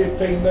that's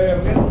 15 damn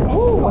minutes.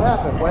 Ooh, what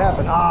happened? What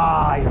happened?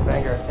 Ah, your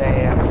finger.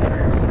 Damn.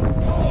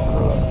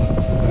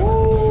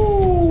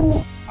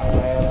 Woo!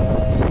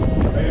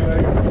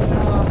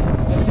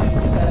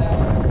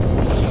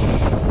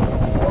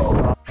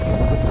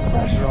 Put some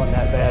pressure on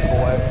that bad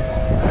boy.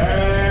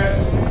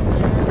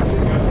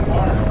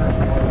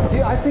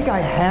 Dude, I think I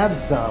have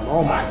some.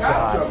 Oh my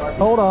God.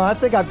 Hold on, I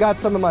think I've got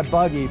some in my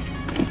buggy.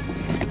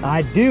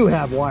 I do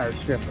have wire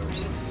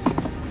strippers.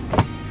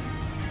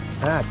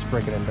 That's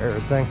freaking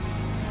embarrassing.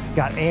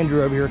 Got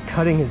Andrew over here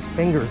cutting his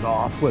fingers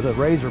off with a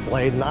razor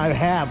blade, and I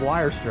have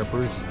wire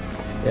strippers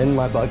in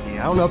my buggy.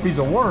 I don't know if these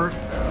will work.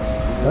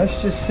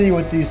 Let's just see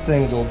what these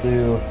things will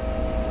do.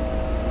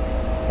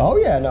 Oh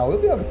yeah, no, we'll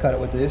be able to cut it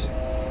with this.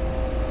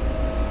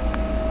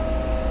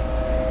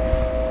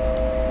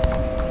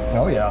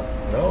 Oh yeah.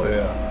 Oh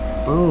yeah.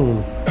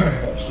 Boom.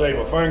 Save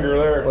a finger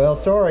there. Well,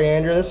 sorry,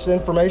 Andrew. This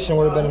information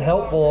would have been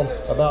helpful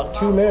about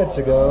 2 minutes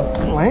ago.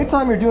 Well,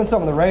 anytime you're doing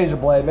something with a razor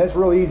blade, man, it's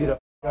real easy to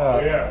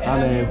up. Yeah. I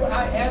mean,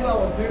 as I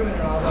was doing it,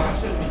 I was like, I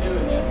shouldn't be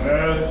doing this.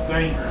 No, it's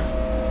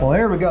dangerous. Well,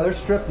 there we go. They're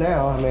stripped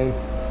now. I mean,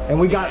 and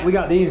we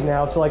got these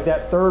now. So like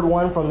that third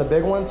one from the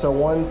big one. So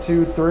 1,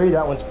 2, 3.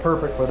 That one's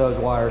perfect for those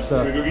wires.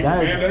 So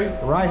that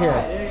is right here.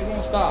 It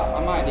won't stop.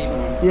 I might need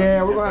one.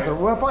 Yeah, we'll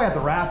probably have to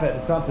wrap it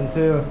in something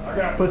too.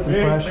 Put some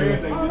pressure.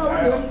 Oh no,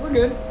 we're good. We're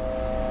good.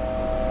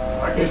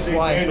 Just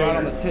slice right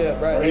on the tip,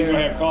 right there. You're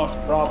gonna have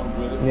constant problems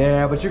with it.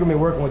 Yeah, but you're gonna be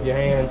working with your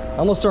hand.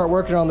 I'm gonna start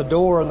working on the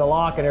door and the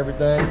lock and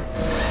everything.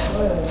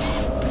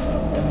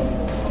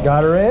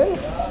 Got her in?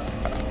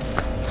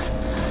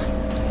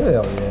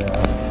 Hell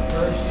yeah.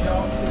 First you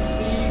don't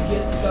succeed,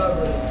 get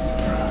stubborn and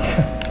keep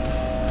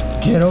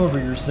trying. Get over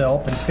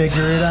yourself and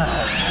figure it out.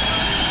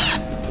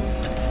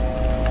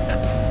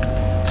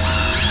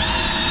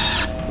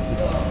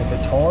 If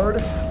it's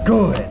hard,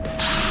 good.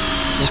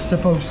 It's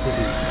supposed to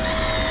be.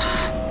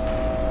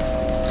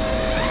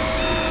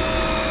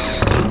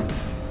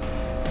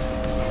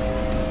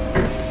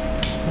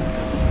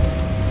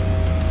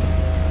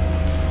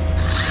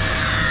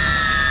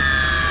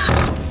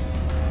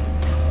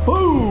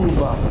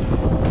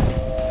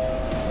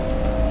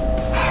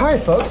 All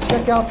right, folks,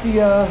 check out the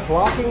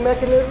locking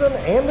mechanism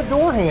and the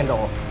door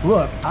handle.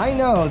 Look, I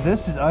know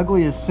this is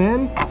ugly as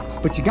sin,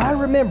 but you gotta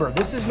remember,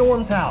 this is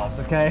Norm's house,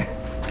 okay?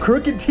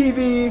 Crooked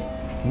TV,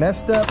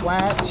 messed up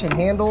latch and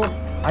handle,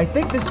 I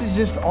think this is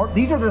just,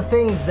 these are the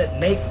things that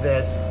make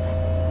this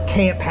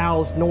camp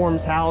house,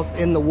 Norm's house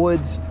in the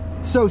woods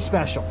so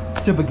special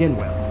to begin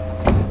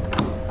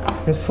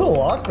with. This little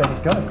lock thing's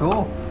kind of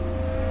cool.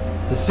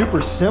 It's a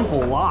super simple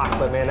lock,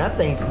 but man, that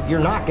thing's, you're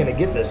not gonna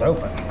get this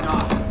open.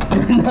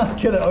 You're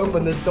not gonna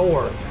open this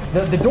door.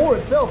 The door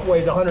itself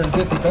weighs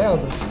 150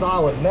 pounds of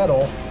solid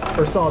metal,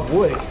 or solid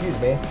wood, excuse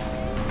me.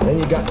 And then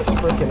you got this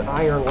freaking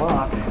iron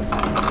lock.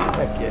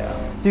 Heck yeah.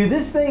 Dude,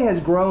 this thing has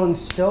grown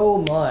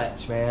so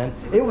much, man.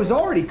 It was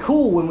already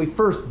cool when we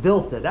first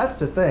built it, that's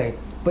the thing.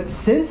 But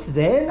since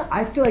then,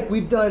 I feel like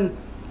we've done,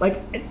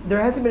 like, there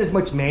hasn't been as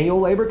much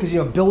manual labor because,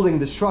 you know, building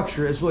the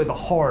structure is really the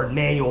hard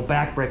manual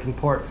backbreaking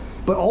part.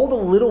 But all the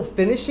little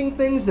finishing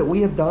things that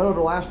we have done over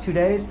the last 2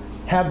 days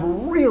have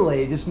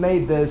really just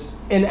made this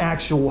an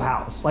actual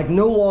house. Like,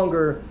 no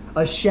longer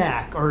a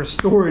shack or a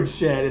storage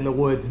shed in the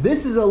woods.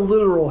 This is a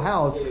literal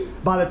house.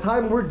 By the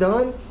time we're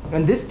done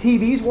and this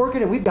TV's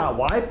working and we've got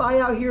Wi-Fi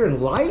out here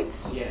and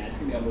lights. Yeah, it's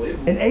gonna be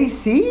unbelievable. And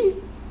AC.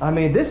 I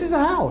mean, this is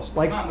a house.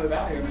 Like, I might move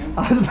out here, man.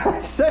 I was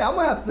about to say, I'm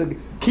gonna have to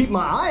keep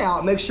my eye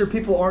out, make sure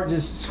people aren't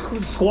just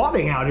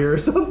squatting out here or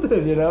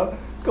something, you know?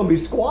 It's gonna be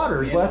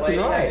squatters left and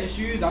right.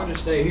 Issues, I'll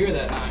just stay here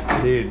that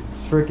night. Dude,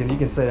 it's freaking, you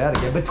can say that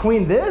again.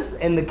 Between this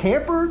and the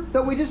camper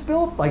that we just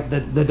built, like the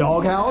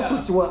dog house,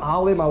 which is what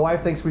Holly, my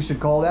wife, thinks we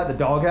should call that, the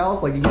dog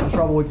house. Like, you get in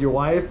trouble with your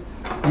wife,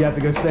 you have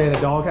to go stay in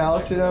the dog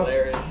house, you know?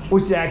 Hilarious.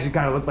 Which actually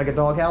kind of looked like a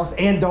dog house,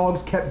 and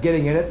dogs kept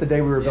getting in it the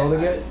day we were building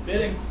it. It's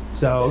fitting.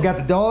 So we got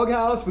the dog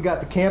house, we got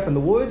the camp in the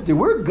woods. Dude,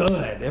 we're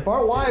good. If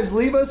our wives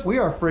leave us, we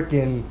are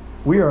freaking,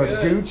 we are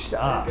gooched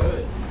up.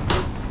 Good.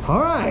 All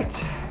right.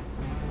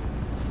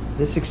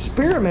 This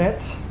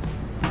experiment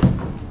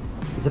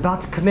is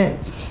about to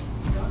commence.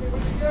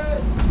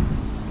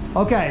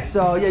 Okay,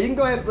 so yeah, you can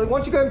go ahead, why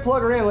don't you go ahead and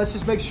plug her in. Let's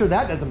just make sure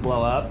that doesn't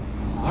blow up.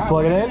 Right,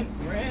 plug it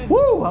in.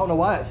 Woo, I don't know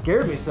why it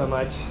scared me so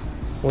much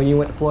when you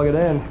went to plug it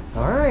in.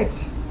 All right,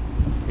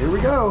 here we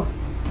go.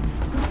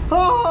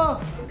 Ah!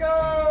 Let's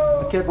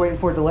go! I kept waiting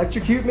for it to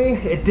electrocute me.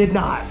 It did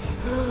not.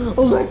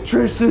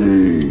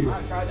 Electricity. All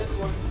right, try this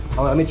one.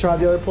 Oh, let me try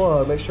the other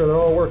plug, make sure they're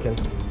all working.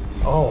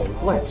 Oh,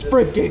 let's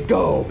freaking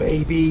go,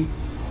 baby.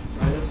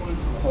 Try this one.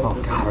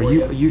 Oh God,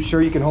 are you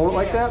sure you can hold it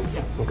like that?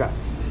 Yeah. Okay.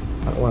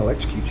 I don't want to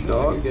electrocute you,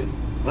 dog. You're good.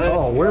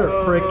 Oh, we're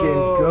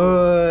freaking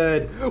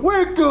good.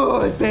 We're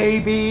good,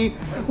 baby.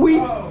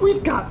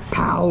 We've got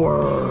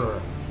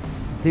power.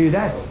 Dude,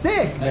 that's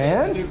sick, man.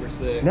 That is super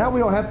sick. Now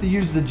we don't have to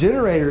use the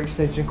generator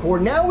extension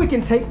cord. Now we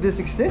can take this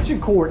extension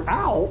cord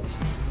out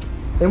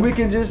and we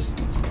can just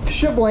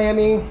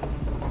shablammy.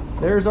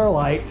 There's our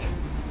light.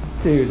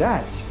 Dude,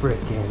 that's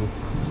freaking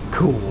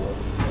cool.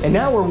 And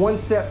now we're one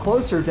step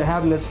closer to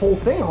having this whole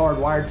thing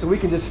hardwired so we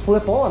can just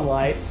flip on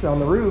lights on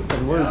the roof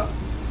and we're,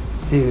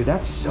 dude,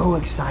 that's so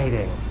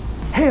exciting.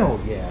 Hell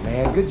yeah,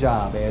 man. Good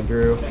job,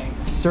 Andrew.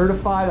 Thanks.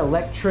 Certified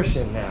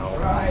electrician now.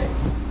 Right.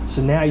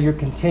 So now you're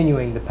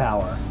continuing the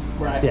power.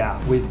 Right.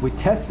 Yeah, we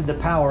tested the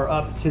power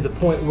up to the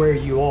point where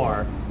you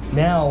are.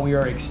 Now we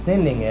are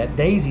extending it,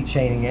 daisy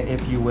chaining it,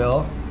 if you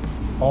will,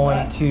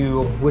 on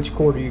to, which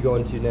cord are you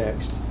going to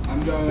next?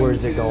 I'm going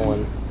Where's it to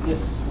going?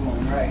 This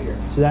one right here.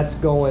 So that's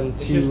going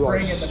It's just to our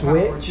bringing the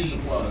power to switch. the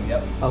plug.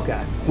 Yep.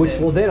 Okay, which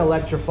will then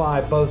electrify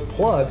both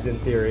plugs in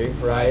theory,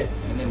 right?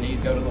 And then these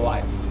go to the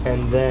lights.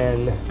 And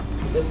then,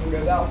 This one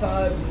goes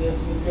outside, and this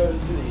one goes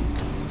to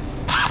these.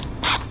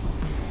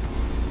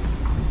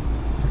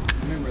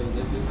 Remember that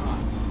this is hot.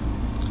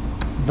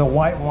 the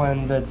white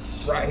one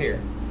that's, Right here.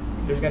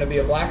 There's going to be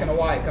a black and a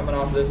white coming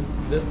off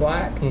this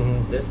black.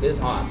 Mhm. This is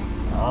hot.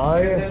 oh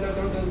yeah.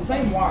 They're the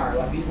same wire.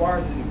 Like, these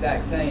wires are the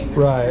exact same. They're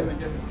Right. just doing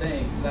different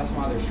things. So that's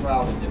why they're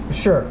shrouded different.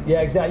 Sure,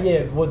 yeah, exactly,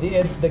 yeah. Well,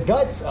 the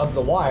guts of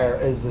the wire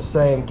is the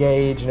same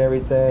gauge and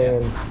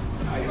everything.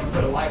 Now you're going to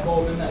put a light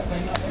bulb in that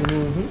thing up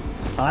there?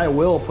 I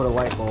will put a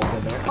light bulb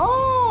in there.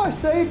 Oh, I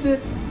saved it.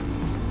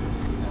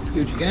 That's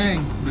Gucci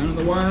gang. None of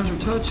the wires are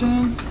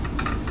touching.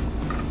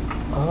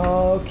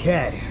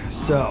 Okay,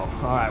 so,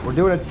 all right, we're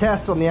doing a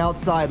test on the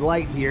outside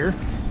light here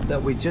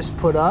that we just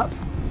put up.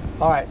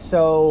 All right,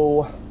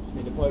 so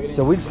Need to plug it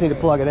in. we just need to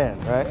plug it in,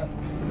 right?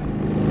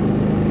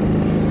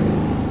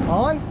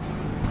 On?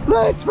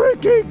 Let's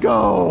freaking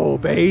go,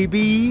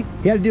 baby.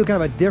 You had to do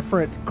kind of a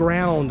different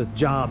ground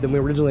job than we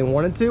originally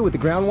wanted to with the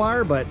ground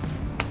wire, but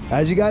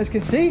as you guys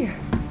can see,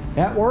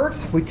 that worked.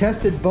 We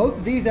tested both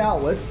of these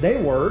outlets, they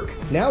work.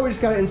 Now we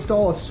just gotta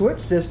install a switch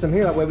system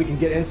here, that way we can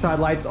get inside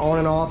lights on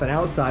and off and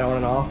outside on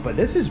and off, but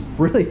this is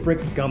really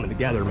freaking coming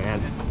together,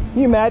 man. Can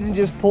you imagine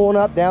just pulling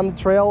up down the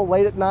trail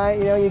late at night,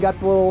 you know, you got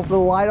the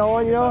little light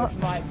on, you know?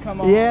 Motion lights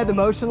come on. Yeah, the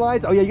motion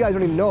lights. Oh yeah, you guys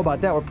don't even know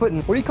about that. We're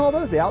putting, what do you call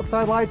those? The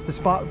outside lights, the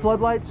spot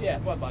floodlights? Yeah,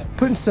 floodlights.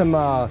 Putting some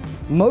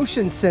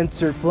motion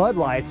sensor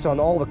floodlights on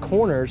all the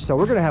corners. So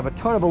we're gonna have a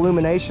ton of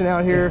illumination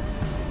out here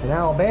in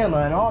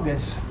Alabama in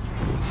August.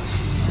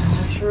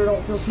 I sure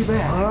don't feel too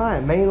bad. All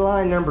right, main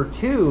line number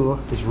 2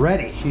 is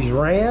ready. She's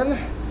ran.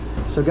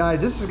 So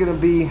guys, this is gonna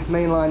be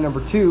main line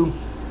number 2.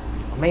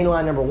 Main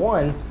line number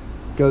 1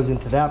 goes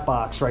into that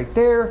box right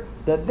there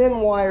that then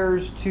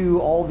wires to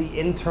all the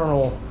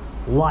internal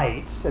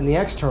lights and the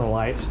external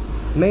lights.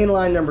 Main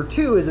line number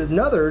 2 is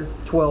another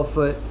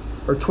 12-foot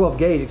or 12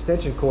 gauge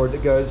extension cord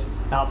that goes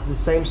out to the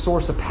same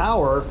source of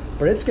power,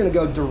 but it's going to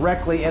go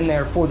directly in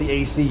there for the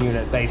AC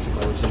unit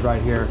basically, which is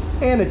right here,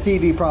 and the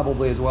TV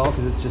probably as well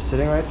because it's just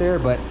sitting right there.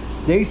 But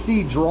the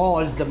AC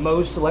draws the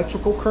most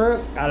electrical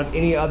current out of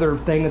any other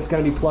thing that's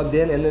going to be plugged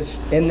in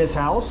this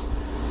house.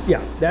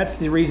 Yeah, that's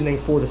the reasoning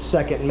for the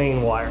second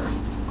main wire.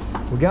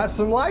 We got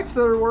some lights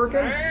that are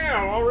working.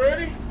 Damn,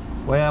 already?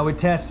 Well, we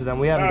tested them.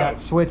 We haven't got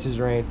switches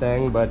or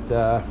anything, but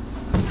I'm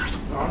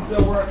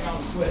still working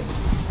on the switch.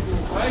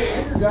 Hey,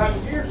 Andrew got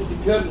in gears if he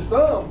cut his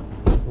thumb.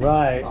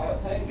 right.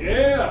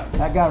 Yeah.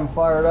 That got him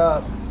fired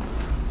up.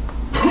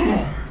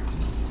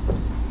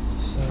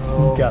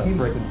 So got a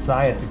freaking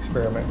science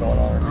experiment going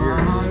on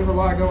here. There's a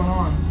lot going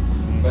on.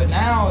 But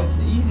now it's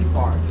the easy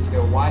part. Just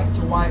go white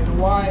to white to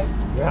white,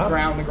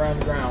 ground to ground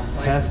to ground.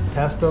 Like,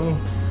 Test them.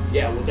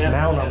 Yeah, we'll Mount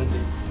definitely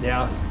them. test these.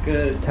 Yeah.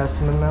 Good. Test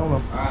them and mount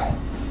them. Alright.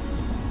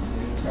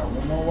 Got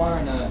one more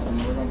wire nut, and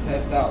then we're going to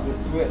test out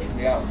this switch for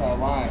the outside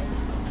light.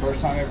 It's the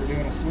first time ever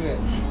doing a switch.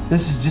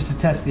 This is just to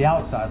test the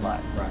outside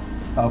light. Right.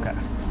 Okay.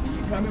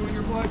 You tell me when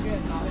you're plugged in,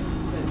 and I'll hit the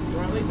switch.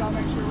 Or at least I'll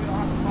make sure we don't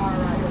have a fire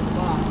right here at the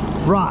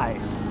bottom. Right.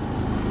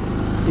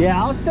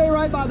 Yeah, I'll stay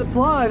right by the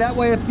plug. That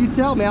way, if you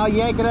tell me, I'll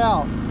yank it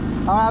out.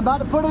 All right, I'm about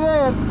to put it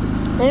in.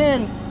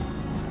 In.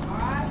 All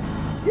right.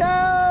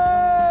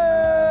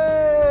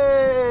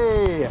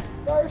 Yay!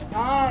 First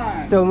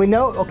time. So we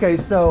know, okay,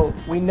 so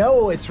we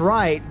know it's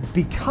right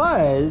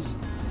because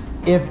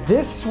if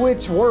this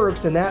switch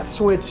works and that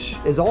switch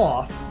is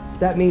off,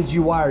 that means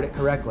you wired it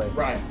correctly.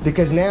 Right.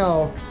 Because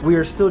now we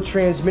are still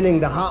transmitting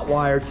the hot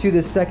wire to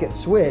this second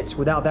switch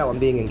without that one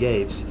being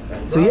engaged.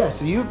 That's so right. yeah,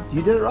 so you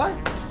did it right,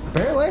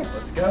 apparently.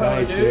 Let's go,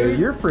 Nice, dude.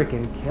 You're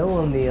freaking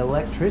killing the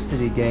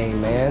electricity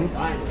game, man.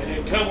 And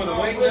it come with a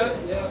wing nut.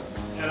 Yeah.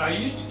 And I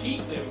used to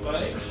keep them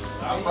things.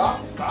 I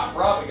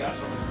probably got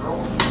some in the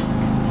drawer.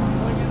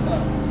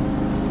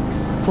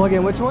 Plug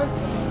in which one?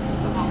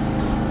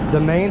 The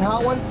main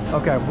hot one?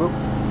 Okay, we're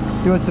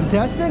doing some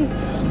testing.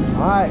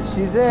 All right,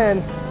 she's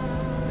in.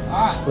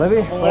 All right.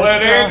 Libby, We'll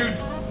let Andrew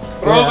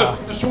throw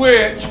the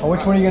switch. Oh,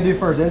 which one are you gonna do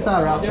first,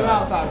 inside or outside? Do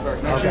outside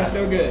first. Make sure it's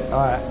still good. All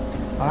right.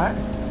 All right.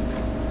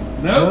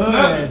 No, Good.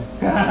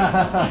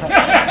 nothing.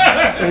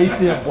 And you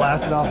see it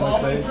blasting off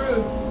my face.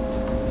 True.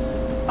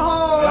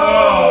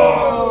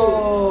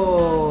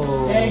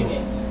 Oh! Dang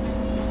it.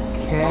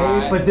 Okay,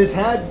 Alright. but this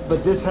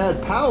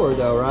had power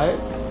though, right?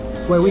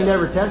 Well, we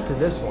never tested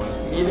this one.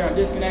 Either I'm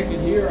disconnected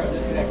here or I'm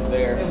disconnected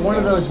there. One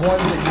of those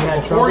ones that you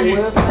had Before trouble you-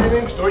 with,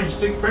 maybe? Before you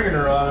stick your finger in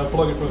her eye and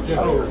plug it for the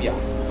generator. Oh, yeah.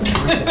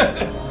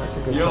 That's a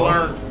good You'll call.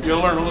 learn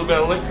a little bit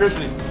of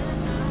electricity.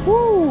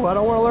 Woo! I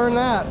don't want to learn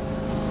that.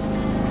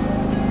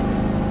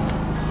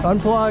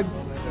 Unplugged.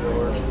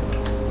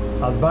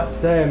 I was about to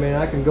say, I mean,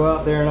 I can go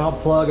out there and I'll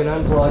plug and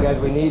unplug as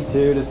we need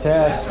to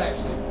test. That's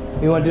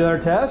actually. You want to do our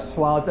test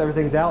while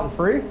everything's out and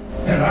free?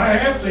 And I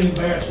have seen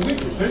bad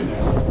switches too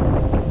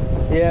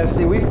now. Yeah,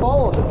 see, we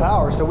followed the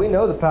power, so we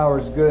know the power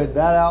is good.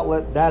 That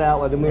outlet,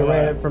 and we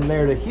ran it from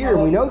there to here.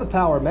 We know the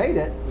power made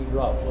it.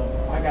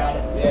 I got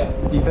it. Yeah.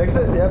 You fix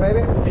it? Yeah,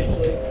 baby?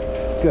 Potentially.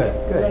 Good,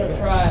 We're going good. to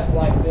try it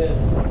like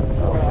this.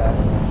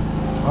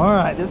 All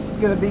right, this is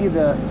gonna be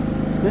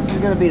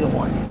the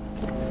one.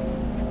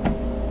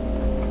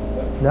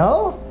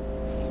 No?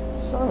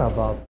 Son of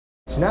a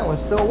bitch. And that one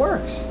still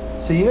works.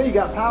 So you know you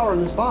got power in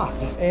this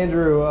box.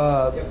 Andrew,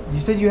 you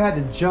said you had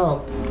to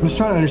jump. I'm just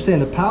trying to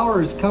understand, the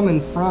power is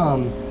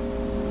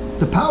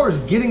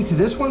getting to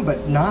this one,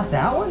 but not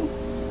that one?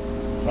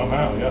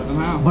 Somehow, yeah.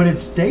 Somehow. But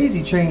it's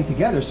daisy chained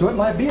together, so it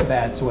might be a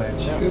bad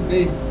switch. Could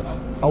be.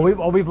 Oh,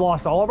 we've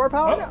lost all of our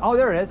power now? Oh,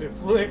 there it is. It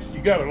flicks, you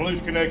got a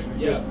loose connection.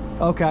 Yeah. Just,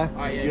 Okay. All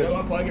right, yeah, go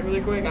unplug it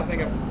really quick. I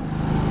think I've...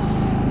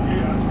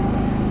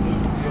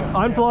 yeah.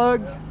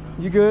 Unplugged.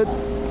 You good?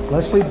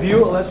 Unless we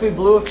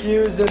blew a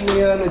fuse in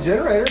the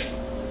generator.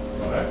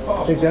 Well, that's I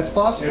possible. think that's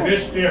possible.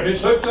 If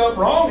it's hooked up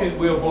wrong, it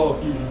will blow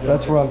a fuse.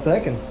 That's what I'm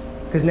thinking.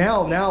 Because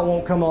now it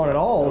won't come on at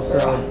all. So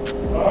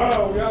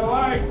Oh, we got a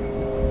light.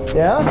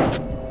 yeah,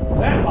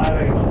 That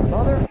light ain't on.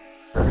 mother.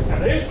 Now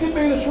this could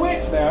be the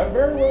switch now. It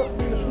very well could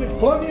be the switch.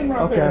 Plug in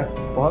right Okay. there.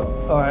 What?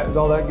 All right. Is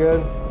all that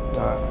good? All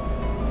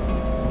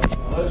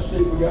right. Let's see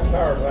if we got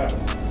power back.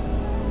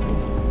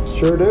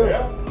 Sure do.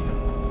 Yep.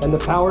 And the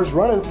power's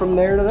running from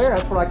there to there.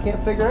 That's what I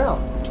can't figure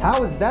out.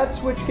 How is that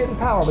switch getting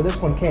power, but this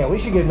one can't? We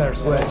should get another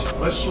switch.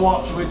 Let's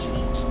swap switches.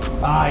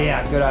 Ah,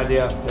 yeah. Good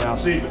idea. Yeah.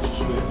 See if it's a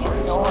switch.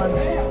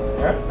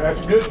 Yep,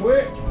 that's a good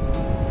switch.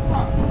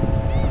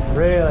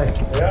 Really?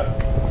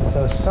 Yep.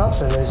 So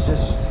something is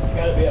just. It's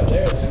got to be up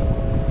there then.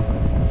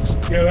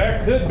 Yeah,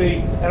 that could be.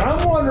 And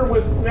I'm wondering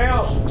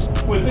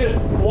with this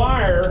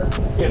wire,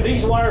 if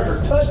these wires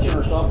are touching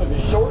or something,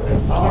 it's shorting.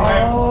 We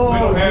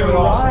don't have you're it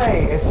all.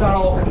 right. It's not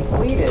all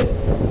completed.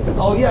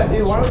 Oh yeah,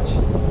 dude. Why don't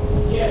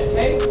you? Yeah,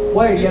 take...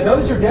 Wait. Yeah,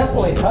 those are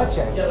definitely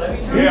touching. Yeah, let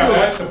me turn Yeah,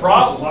 that's the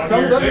problem. I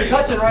Some of them are guarantee.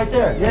 touching right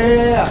there.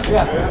 Yeah.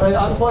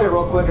 Unplug it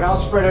real quick, and I'll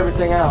spread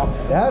everything out.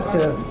 That's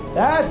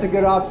a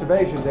good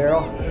observation,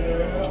 Daryl.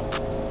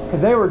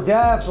 Because they were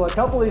definitely, a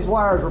couple of these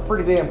wires were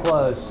pretty damn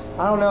close.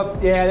 I don't know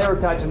if, yeah, they were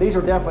touching. These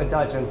were definitely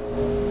touching.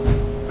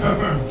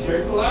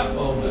 Check the light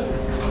bulb there.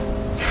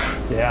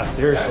 Yeah,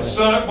 seriously.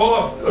 Son,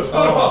 boy.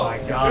 Oh my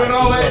God. Doing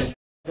all that shit.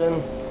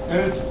 And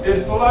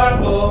it's the light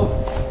bulb.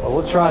 Well,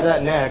 we'll try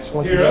that next.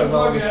 Once Here, you let's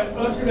guys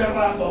look at that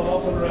light bulb.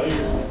 I'll put it right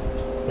here.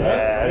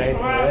 Yeah, it ain't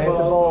the We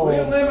bulb.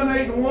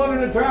 eliminate one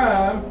at a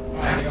time.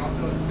 Alright, y'all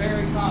feel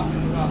very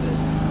confident about this. I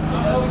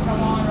know we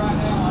come on right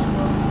now.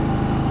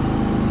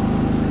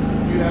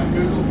 You have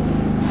Google.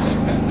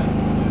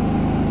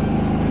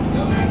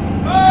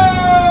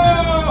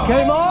 Oh!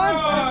 Came on?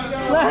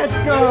 Let's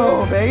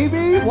go,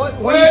 baby. What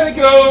do you think?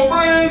 Go,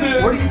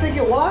 Brandon. What do you think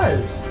it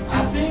was?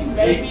 I think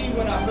maybe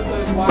when I put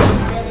those wires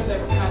together, they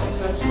were kind of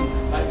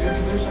touching. Like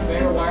there's some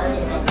bare wire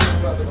that if I think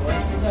about the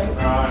electrical tape.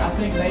 Right. I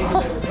think maybe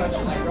they were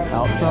touching like right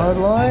Outside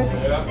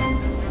lights,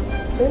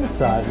 Yeah.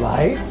 inside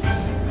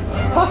lights.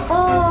 Ha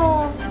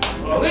ha.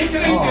 Well, at least it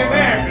ain't in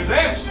there, because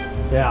that's,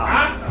 Yeah.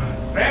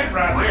 that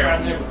right there I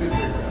never could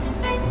figure out.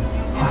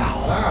 Wow.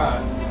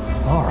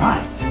 Alright. All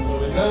right. So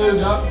we know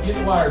not to get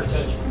the wires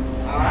touching.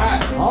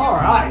 Alright. All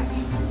right.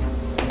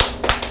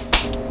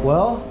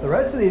 Well, the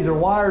rest of these are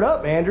wired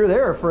up, Andrew.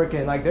 They're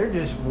freaking, like, they're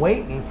just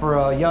waiting for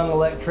a young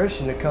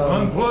electrician to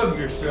come Unplug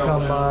yourself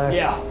come now. by.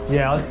 Yeah.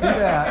 Yeah, let's do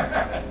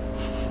that.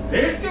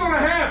 It's gonna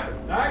happen.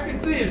 I can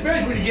see,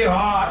 especially when you get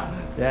hot,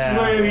 Yeah.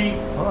 sweaty.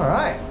 All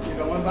right. Give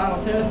it one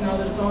final test now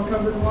that it's all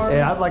covered in wire.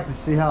 Yeah, I'd like to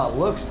see how it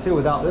looks too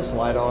without this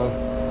light on.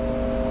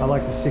 I'd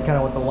like to see kind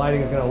of what the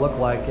lighting is going to look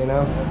like, you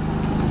know?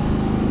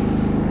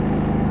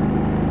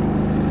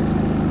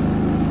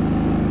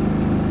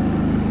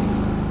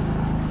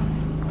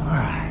 All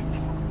right.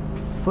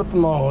 Flip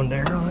them on,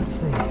 Daryl. Let's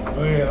see.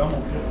 Oh yeah, I'm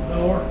gonna shut the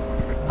door.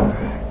 All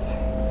right.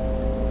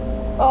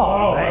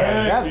 Oh,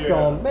 man, heck that's yeah.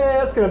 going, man,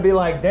 that's going to be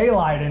like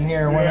daylight in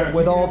here Yeah,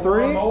 with you all get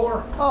three. one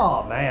more.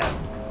 Oh, man.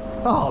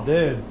 Oh,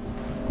 dude.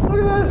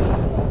 Look at this.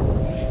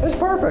 It's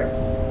perfect.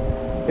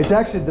 It's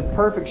actually the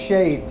perfect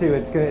shade too.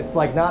 It's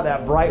like not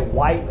that bright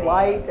white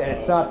light, and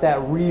it's not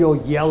that real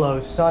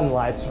yellow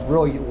sunlight. It's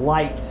real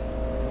light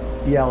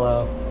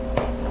yellow.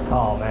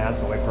 Oh man, that's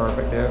gonna be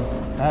perfect, dude.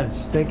 That is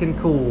stinking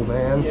cool,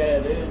 man. Yeah,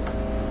 it is.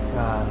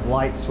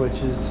 Light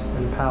switches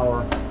and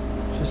power,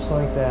 just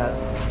like that.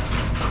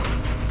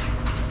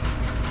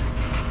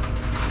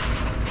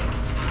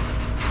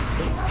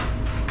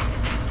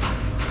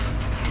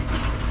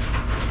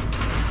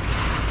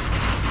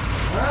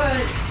 All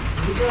right,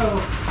 here we go.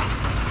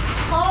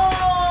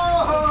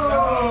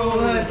 Oh,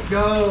 let's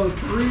go.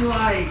 3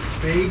 lights,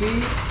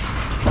 baby.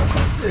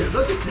 Dude,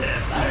 look at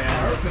this,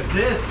 man. Perfect.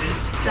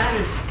 That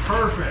is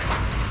perfect.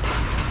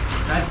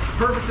 That's the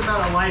perfect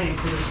amount of lighting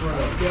for this room.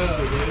 Let's go,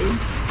 dude.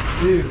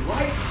 Dude,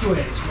 light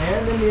switch,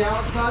 man. Then the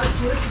outside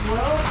switch as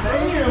well.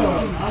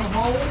 Damn, I'm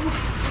home.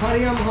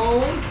 Honey, I'm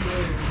home.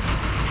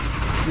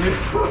 Dude.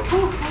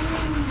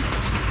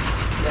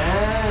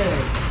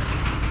 Dang.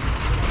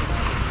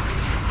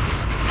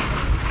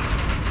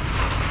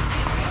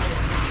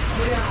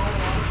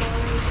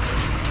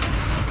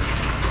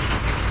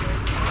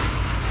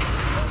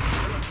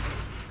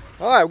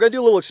 All right, we're gonna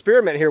do a little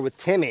experiment here with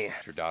Timmy.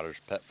 Your daughter's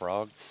pet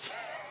frog.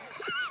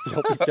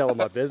 Don't be telling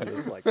my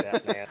business like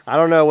that, man. I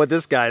don't know what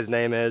this guy's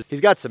name is.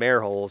 He's got some air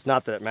holes,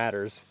 not that it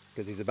matters,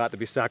 because he's about to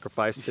be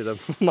sacrificed to the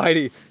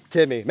mighty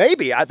Timmy.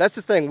 Maybe, that's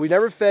the thing. We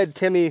never fed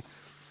Timmy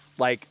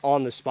like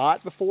on the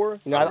spot before.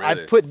 You know, Oh, really?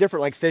 I've put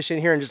different like fish in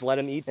here and just let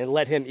him eat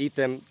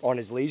them on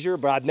his leisure,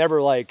 but I've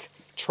never like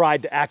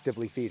tried to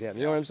actively feed him.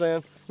 You know what I'm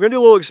saying? We're gonna do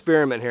a little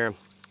experiment here.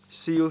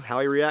 See how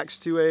he reacts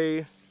to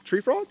a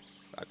tree frog?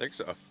 I think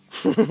so.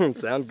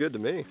 Sounds good to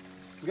me.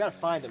 We gotta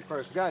find him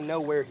first. We gotta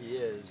know where he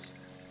is.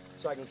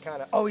 So I can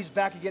kind of, oh, he's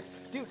back against,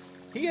 dude,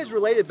 he is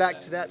related back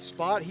to that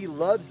spot. He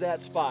loves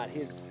that spot.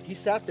 He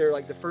sat there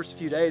like the first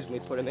few days when we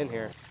put him in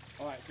here.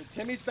 All right, so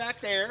Timmy's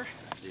back there.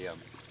 See him.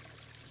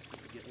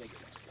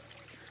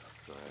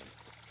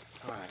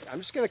 All right, I'm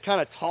just gonna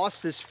kind of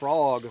toss this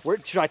frog.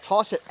 Should I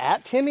toss it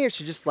at Timmy or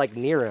should I just like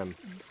near him?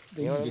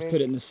 You know what I mean?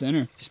 Put it in the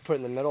center. Just put it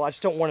in the middle. I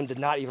just don't want him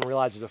to not even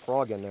realize there's a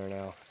frog in there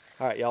now.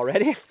 All right, y'all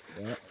ready?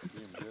 Yeah.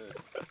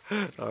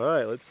 All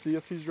right, let's see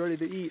if he's ready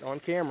to eat on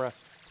camera.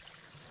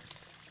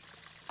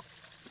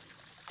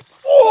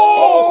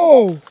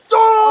 Oh!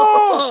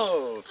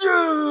 Oh!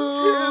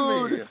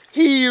 Dude!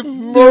 He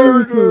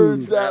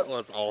murdered That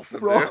was awesome,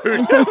 frog.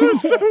 dude. That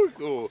was so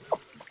cool.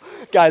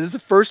 Guys, this is the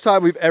first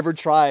time we've ever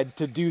tried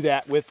to do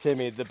that with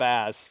Timmy the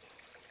bass.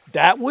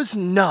 That was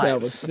nuts.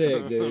 That was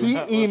sick, dude. He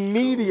That was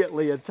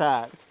immediately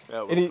attacked.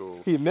 That was And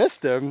cool. he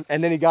missed him,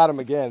 and then he got him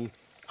again.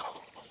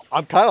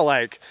 I'm kind of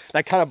like,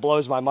 that kind of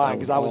blows my mind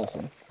because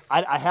awesome.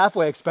 I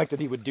halfway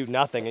expected he would do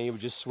nothing and he would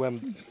just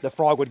swim. The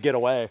frog would get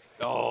away.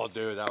 Oh,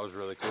 dude, that was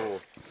really cool.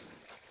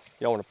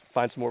 Y'all want to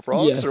find some more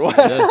frogs Yes, or what?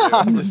 yes.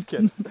 I'm just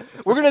kidding.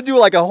 We're going to do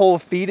like a whole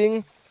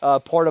feeding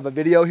part of a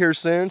video here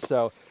soon,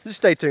 so just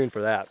stay tuned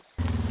for that.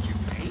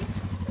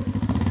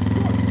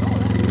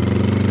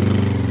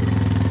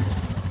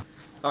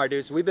 All right,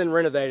 dude, so we've been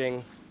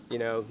renovating, you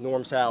know,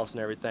 Norm's house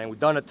and everything. We've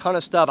done a ton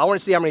of stuff. I want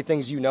to see how many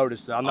things you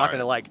noticed. So I'm not All going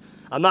to right. like,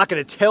 I'm not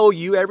gonna tell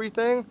you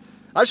everything.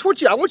 I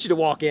want you to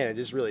walk in and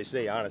just really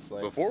see,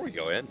 honestly. Before we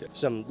go into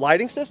Some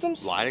lighting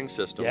systems? lighting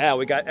systems. Yeah,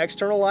 we got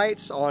external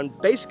lights on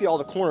basically all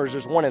the corners.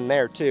 There's one in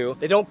there too.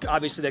 They don't,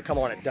 obviously they come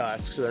on at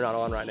dusk, so they're not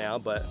on right now,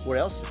 but what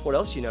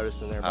else you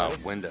noticed in there, buddy?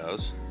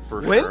 Windows.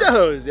 For sure.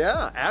 Windows,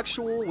 yeah,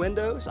 actual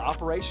windows,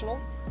 operational.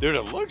 Dude,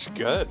 it looks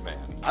good, man.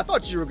 I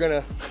thought you were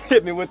gonna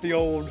hit me with the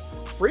old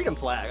freedom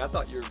flag. I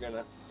thought you were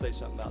gonna say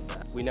something about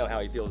that. We know how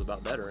he feels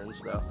about veterans,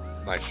 so.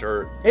 My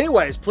shirt.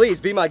 Anyways,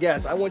 please be my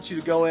guest. I want you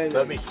to go in.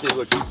 Let me see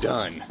what you've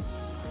done.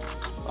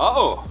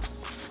 Oh.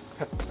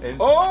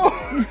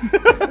 Oh!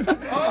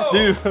 Oh.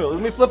 Dude, let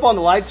me flip on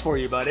the lights for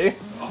you, buddy.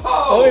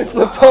 Oh. Let me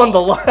flip on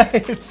the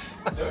lights.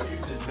 No, you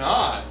did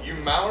not. You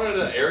mounted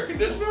an air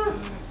conditioner?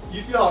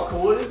 You feel how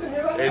cool it is in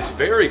here right It's now?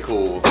 very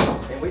cool.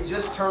 And we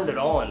just turned it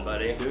on,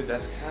 buddy. Dude,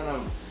 that's kind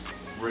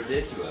of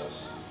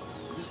ridiculous.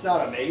 Is this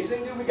not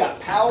amazing, dude? We got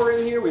power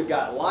in here, we've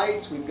got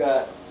lights, we've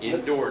got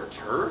Indoor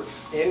turf?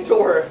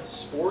 indoor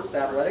sports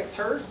athletic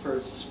turf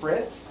for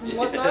sprints and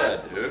whatnot.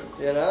 Yeah, dude.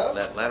 You know?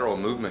 That lateral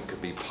movement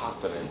could be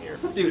popping in here.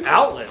 Dude,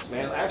 outlets,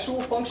 man. Actual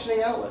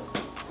functioning outlets.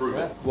 Prove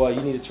Yeah. it. Well, you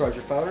need to charge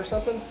your phone or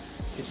something?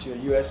 Get you a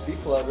USB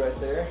plug right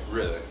there.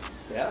 Really?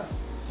 Yeah.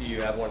 Do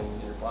you have one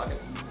in your pocket?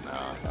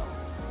 No.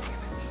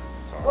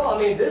 Sorry. Well, I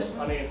mean,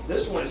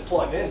 this one is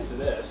plugged into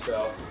this,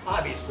 so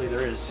obviously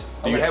there is.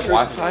 Do you have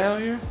electricity. Wi-Fi out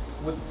here?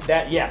 With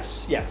that,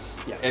 yes.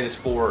 And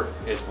it's worked.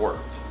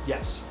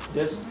 Yes,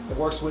 it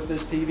works with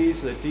this TV,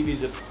 so the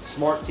TV's a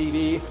smart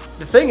TV.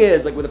 The thing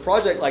is, like with a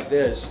project like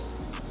this,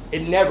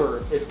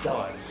 it's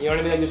done. You know what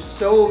I mean? Like, there's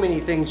so many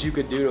things you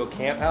could do to a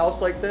camp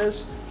house like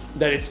this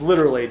that it's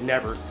literally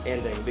never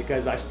ending,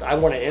 because I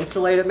want to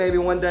insulate it maybe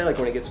one day, like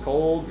when it gets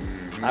cold.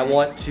 I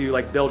want to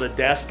like build a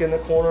desk in the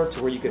corner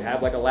to where you could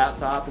have like a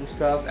laptop and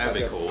stuff. That'd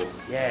be like cool.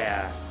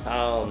 Yeah.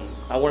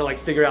 I want to like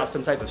figure out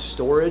some type of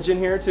storage in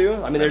here too.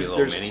 I mean, Maybe a little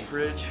there's mini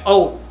fridge.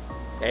 Oh,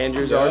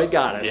 Andrew's already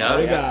got it. Yeah,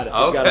 already got it.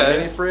 He's got a Okay.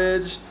 mini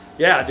fridge.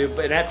 Yeah, dude.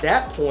 But at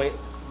that point,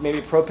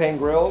 maybe propane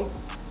grill.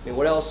 I mean,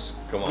 what else?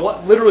 Come on.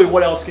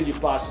 What else could you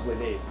possibly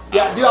need?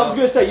 Yeah, dude. I was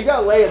gonna say you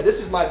gotta lay it.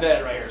 This is my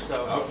bed right here.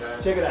 So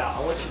check it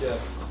out. I want you to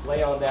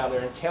lay on down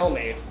there and tell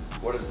me.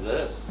 What is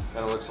this?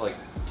 Kind of looks like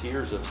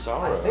tears of I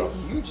sorrow. think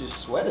you just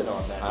sweated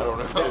on that. I don't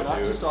know, Is that not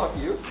dude. just off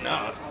you?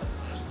 No,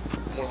 it's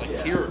more like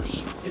Yeah.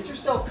 tears. Get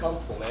yourself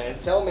comfortable, man.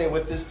 And tell me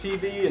with this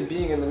TV and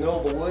being in the middle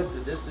of the woods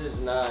that this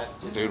is not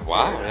just Dude,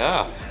 wow,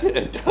 yeah.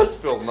 It does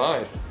feel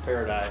nice.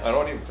 paradise. I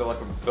don't even feel like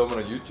I'm filming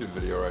a YouTube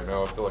video right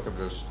now. I feel like I'm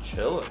just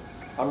chilling.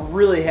 I'm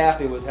really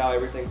happy with how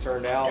everything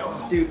turned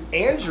out. Dude,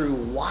 Andrew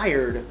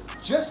wired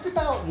just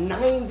about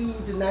 90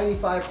 to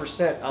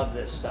 95% of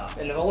this stuff.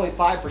 And only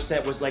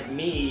 5% was like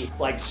me,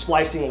 like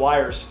splicing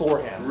wires for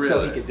him so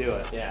Really? he could do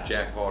it. Yeah.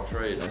 Jack of all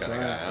trades kind of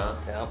guy, huh?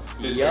 Yeah.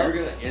 Dude, Yep. So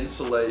you're gonna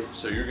insulate,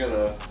 so you're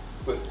gonna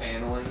put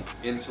paneling,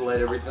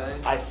 insulate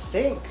everything? I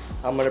think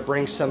I'm gonna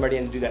bring somebody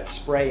in to do that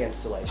spray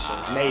installation,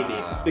 maybe.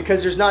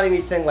 Because there's not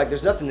anything, like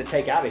there's nothing to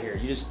take out of here.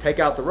 You just take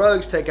out the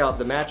rugs, take out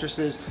the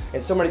mattresses,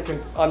 and somebody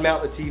can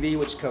unmount the TV,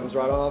 which comes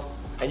right off,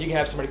 and you can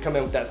have somebody come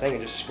in with that thing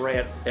and just spray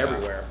it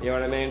everywhere. You know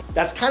what I mean?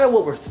 That's kind of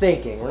what we're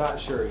thinking. We're not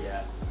sure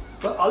yet.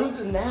 But other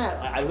than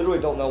that, I literally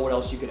don't know what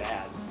else you could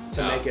add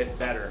to make it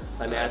better.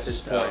 I mean, at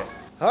this point.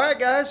 All right,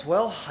 guys,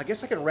 well, I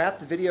guess I can wrap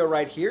the video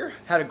right here.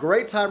 Had a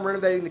great time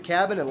renovating the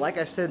cabin, and like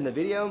I said in the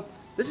video,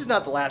 this is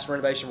not the last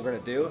renovation we're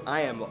gonna do.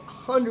 I am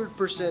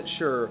 100%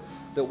 sure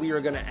that we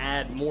are gonna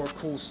add more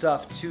cool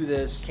stuff to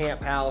this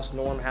camp house,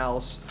 norm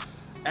house,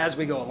 as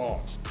we go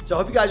along. So I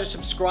hope you guys are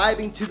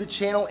subscribing to the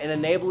channel and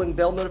enabling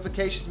bell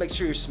notifications. Make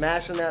sure you're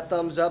smashing that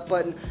thumbs up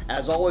button.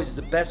 As always, it's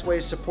the best way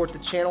to support the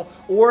channel.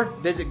 Or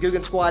visit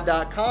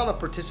GuggenSquad.com and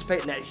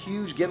participate in that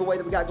huge giveaway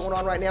that we got going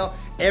on right now.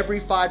 Every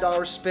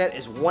 $5 spent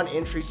is one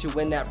entry to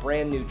win that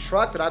brand new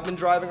truck that I've been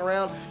driving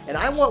around. And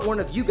I want one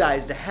of you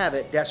guys to have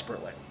it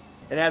desperately.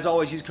 And as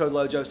always, use code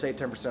LOJO, save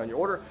 10% on your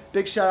order.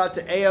 Big shout out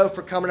to AO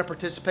for coming and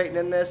participating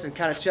in this and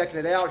kind of checking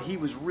it out. He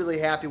was really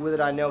happy with it.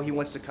 I know he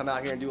wants to come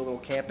out here and do a little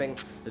camping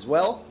as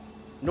well.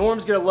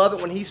 Norm's gonna love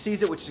it when he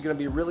sees it, which is gonna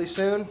be really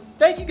soon.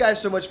 Thank you guys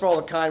so much for all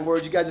the kind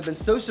words. You guys have been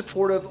so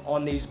supportive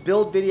on these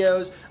build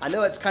videos. I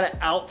know it's kind of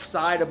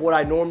outside of what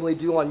I normally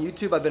do on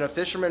YouTube. I've been a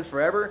fisherman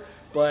forever,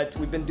 but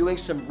we've been doing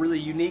some really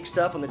unique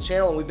stuff on the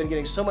channel, and we've been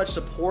getting so much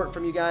support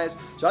from you guys.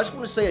 So I just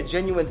want to say a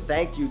genuine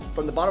thank you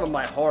from the bottom of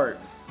my heart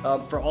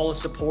for all the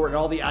support and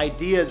all the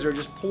ideas that are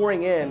just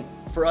pouring in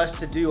for us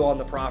to do on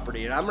the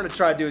property. And I'm gonna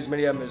try to do as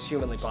many of them as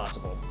humanly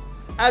possible.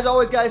 As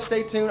always, guys,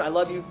 stay tuned. I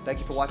love you. Thank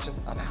you for watching.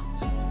 I'm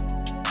out.